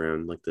beers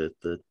around, like the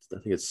I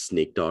think it's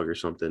Snake Dog or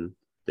something.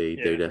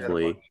 They're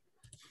definitely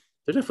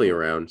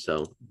around.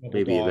 So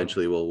maybe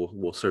eventually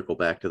we'll circle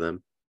back to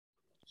them.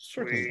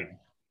 Circle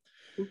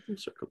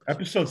back.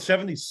 Episode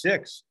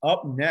 76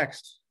 up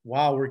next.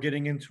 Wow, we're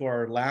getting into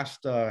our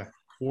last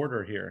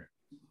quarter here.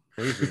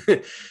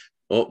 Crazy.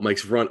 Oh,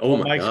 Mike's run. Oh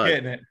my Mike's God.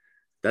 Getting it.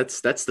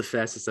 That's the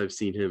fastest I've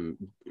seen him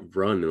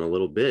run in a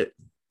little bit.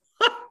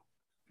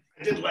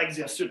 I did legs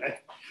yesterday.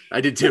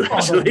 I did too,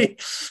 actually.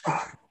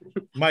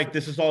 Mike,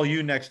 this is all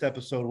you next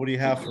episode. What do you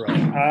have for us?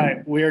 All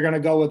right. We are going to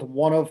go with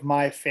one of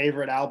my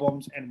favorite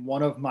albums and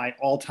one of my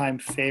all-time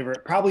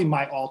favorite, probably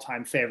my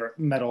all-time favorite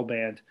metal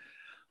band,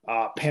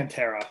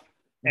 Pantera,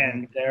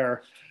 and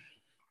their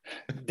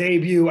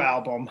debut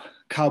album,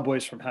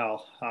 Cowboys from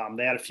Hell.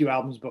 They had a few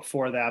albums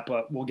before that,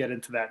 but we'll get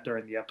into that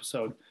during the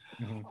episode.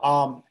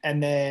 Mm-hmm.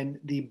 And then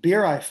the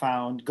beer I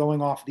found,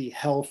 going off the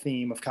Hell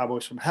theme of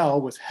Cowboys from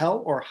Hell, was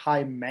Hell or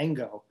High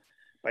Mango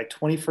by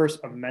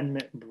 21st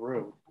Amendment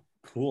Brew.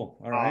 Cool.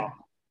 All right.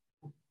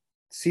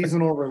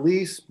 Seasonal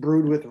release,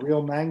 brewed with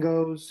real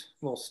mangoes.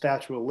 Little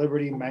Statue of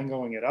Liberty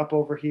mangoing it up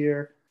over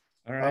here.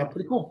 All right.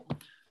 Pretty cool.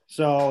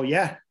 So,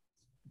 yeah.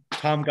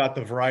 Tom got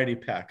the variety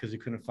pack because he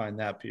couldn't find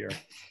that beer.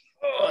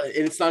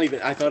 And it's not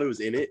even, I thought it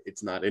was in it.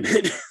 It's not in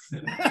it.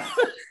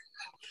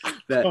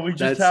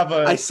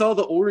 I saw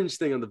the orange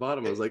thing on the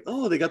bottom. I was like,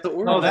 oh, they got the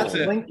orange. Oh, that's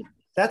it.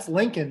 That's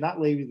Lincoln,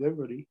 not Lady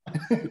Liberty.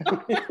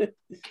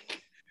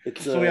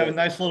 So we have a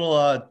nice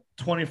little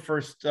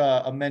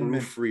 21st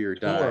Amendment. Free or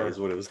Die is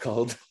what it was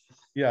called.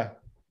 Yeah.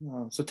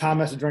 So Tom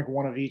has to drink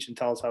one of each and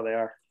tell us how they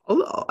are.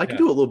 Oh, I can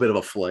do a little bit of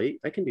a flight.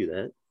 I can do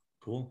that.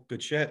 Cool.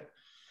 Good shit.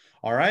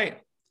 All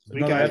right.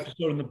 Another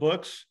episode in the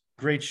books.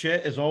 Great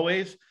shit as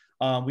always.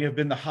 We have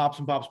been the Hops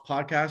and Bops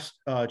podcast.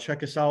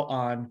 Check us out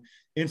on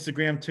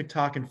Instagram,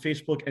 TikTok, and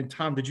Facebook. And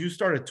Tom, did you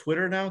start a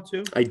Twitter now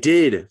too? I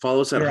did.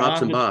 Follow us at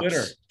Hops and Bops.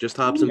 Twitter. Just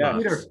Hops and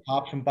Bops.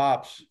 Hops and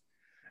Bops.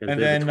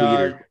 And then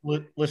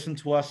listen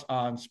to us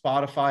on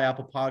Spotify,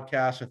 Apple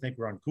Podcasts. I think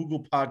we're on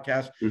Google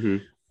Podcasts. Mm-hmm.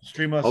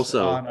 Stream us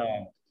also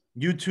on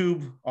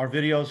YouTube, our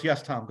videos.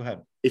 Yes, Tom, go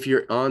ahead. If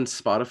you're on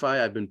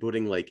Spotify, I've been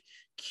putting like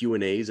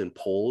Q&As and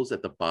polls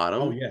at the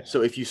bottom. Oh, yeah.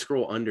 So if you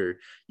scroll under,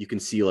 you can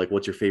see like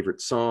what's your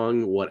favorite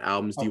song, what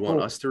albums do you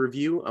want us to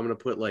review. I'm going to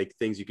put like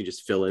things you can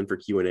just fill in for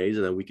Q&As,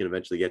 and then we can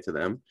eventually get to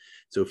them.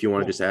 So if you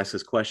want to just ask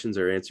us questions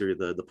or answer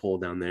the poll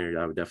down there,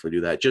 I would definitely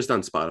do that. Just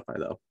on Spotify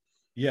though.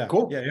 Yeah.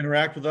 Cool. Yeah.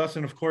 Interact with us.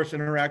 And of course,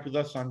 interact with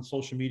us on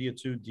social media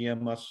too.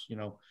 DM us,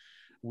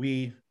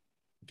 we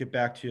get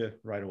back to you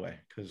right away.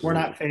 Because we're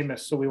not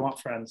famous, so we want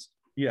friends.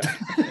 Yeah.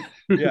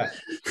 Yeah.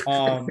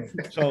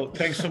 So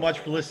thanks so much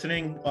for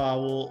listening.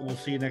 We'll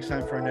see you next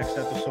time for our next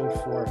episode.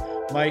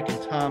 For Mike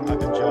and Tom, I've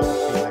been Joe.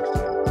 See you next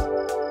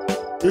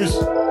time.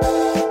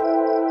 Peace.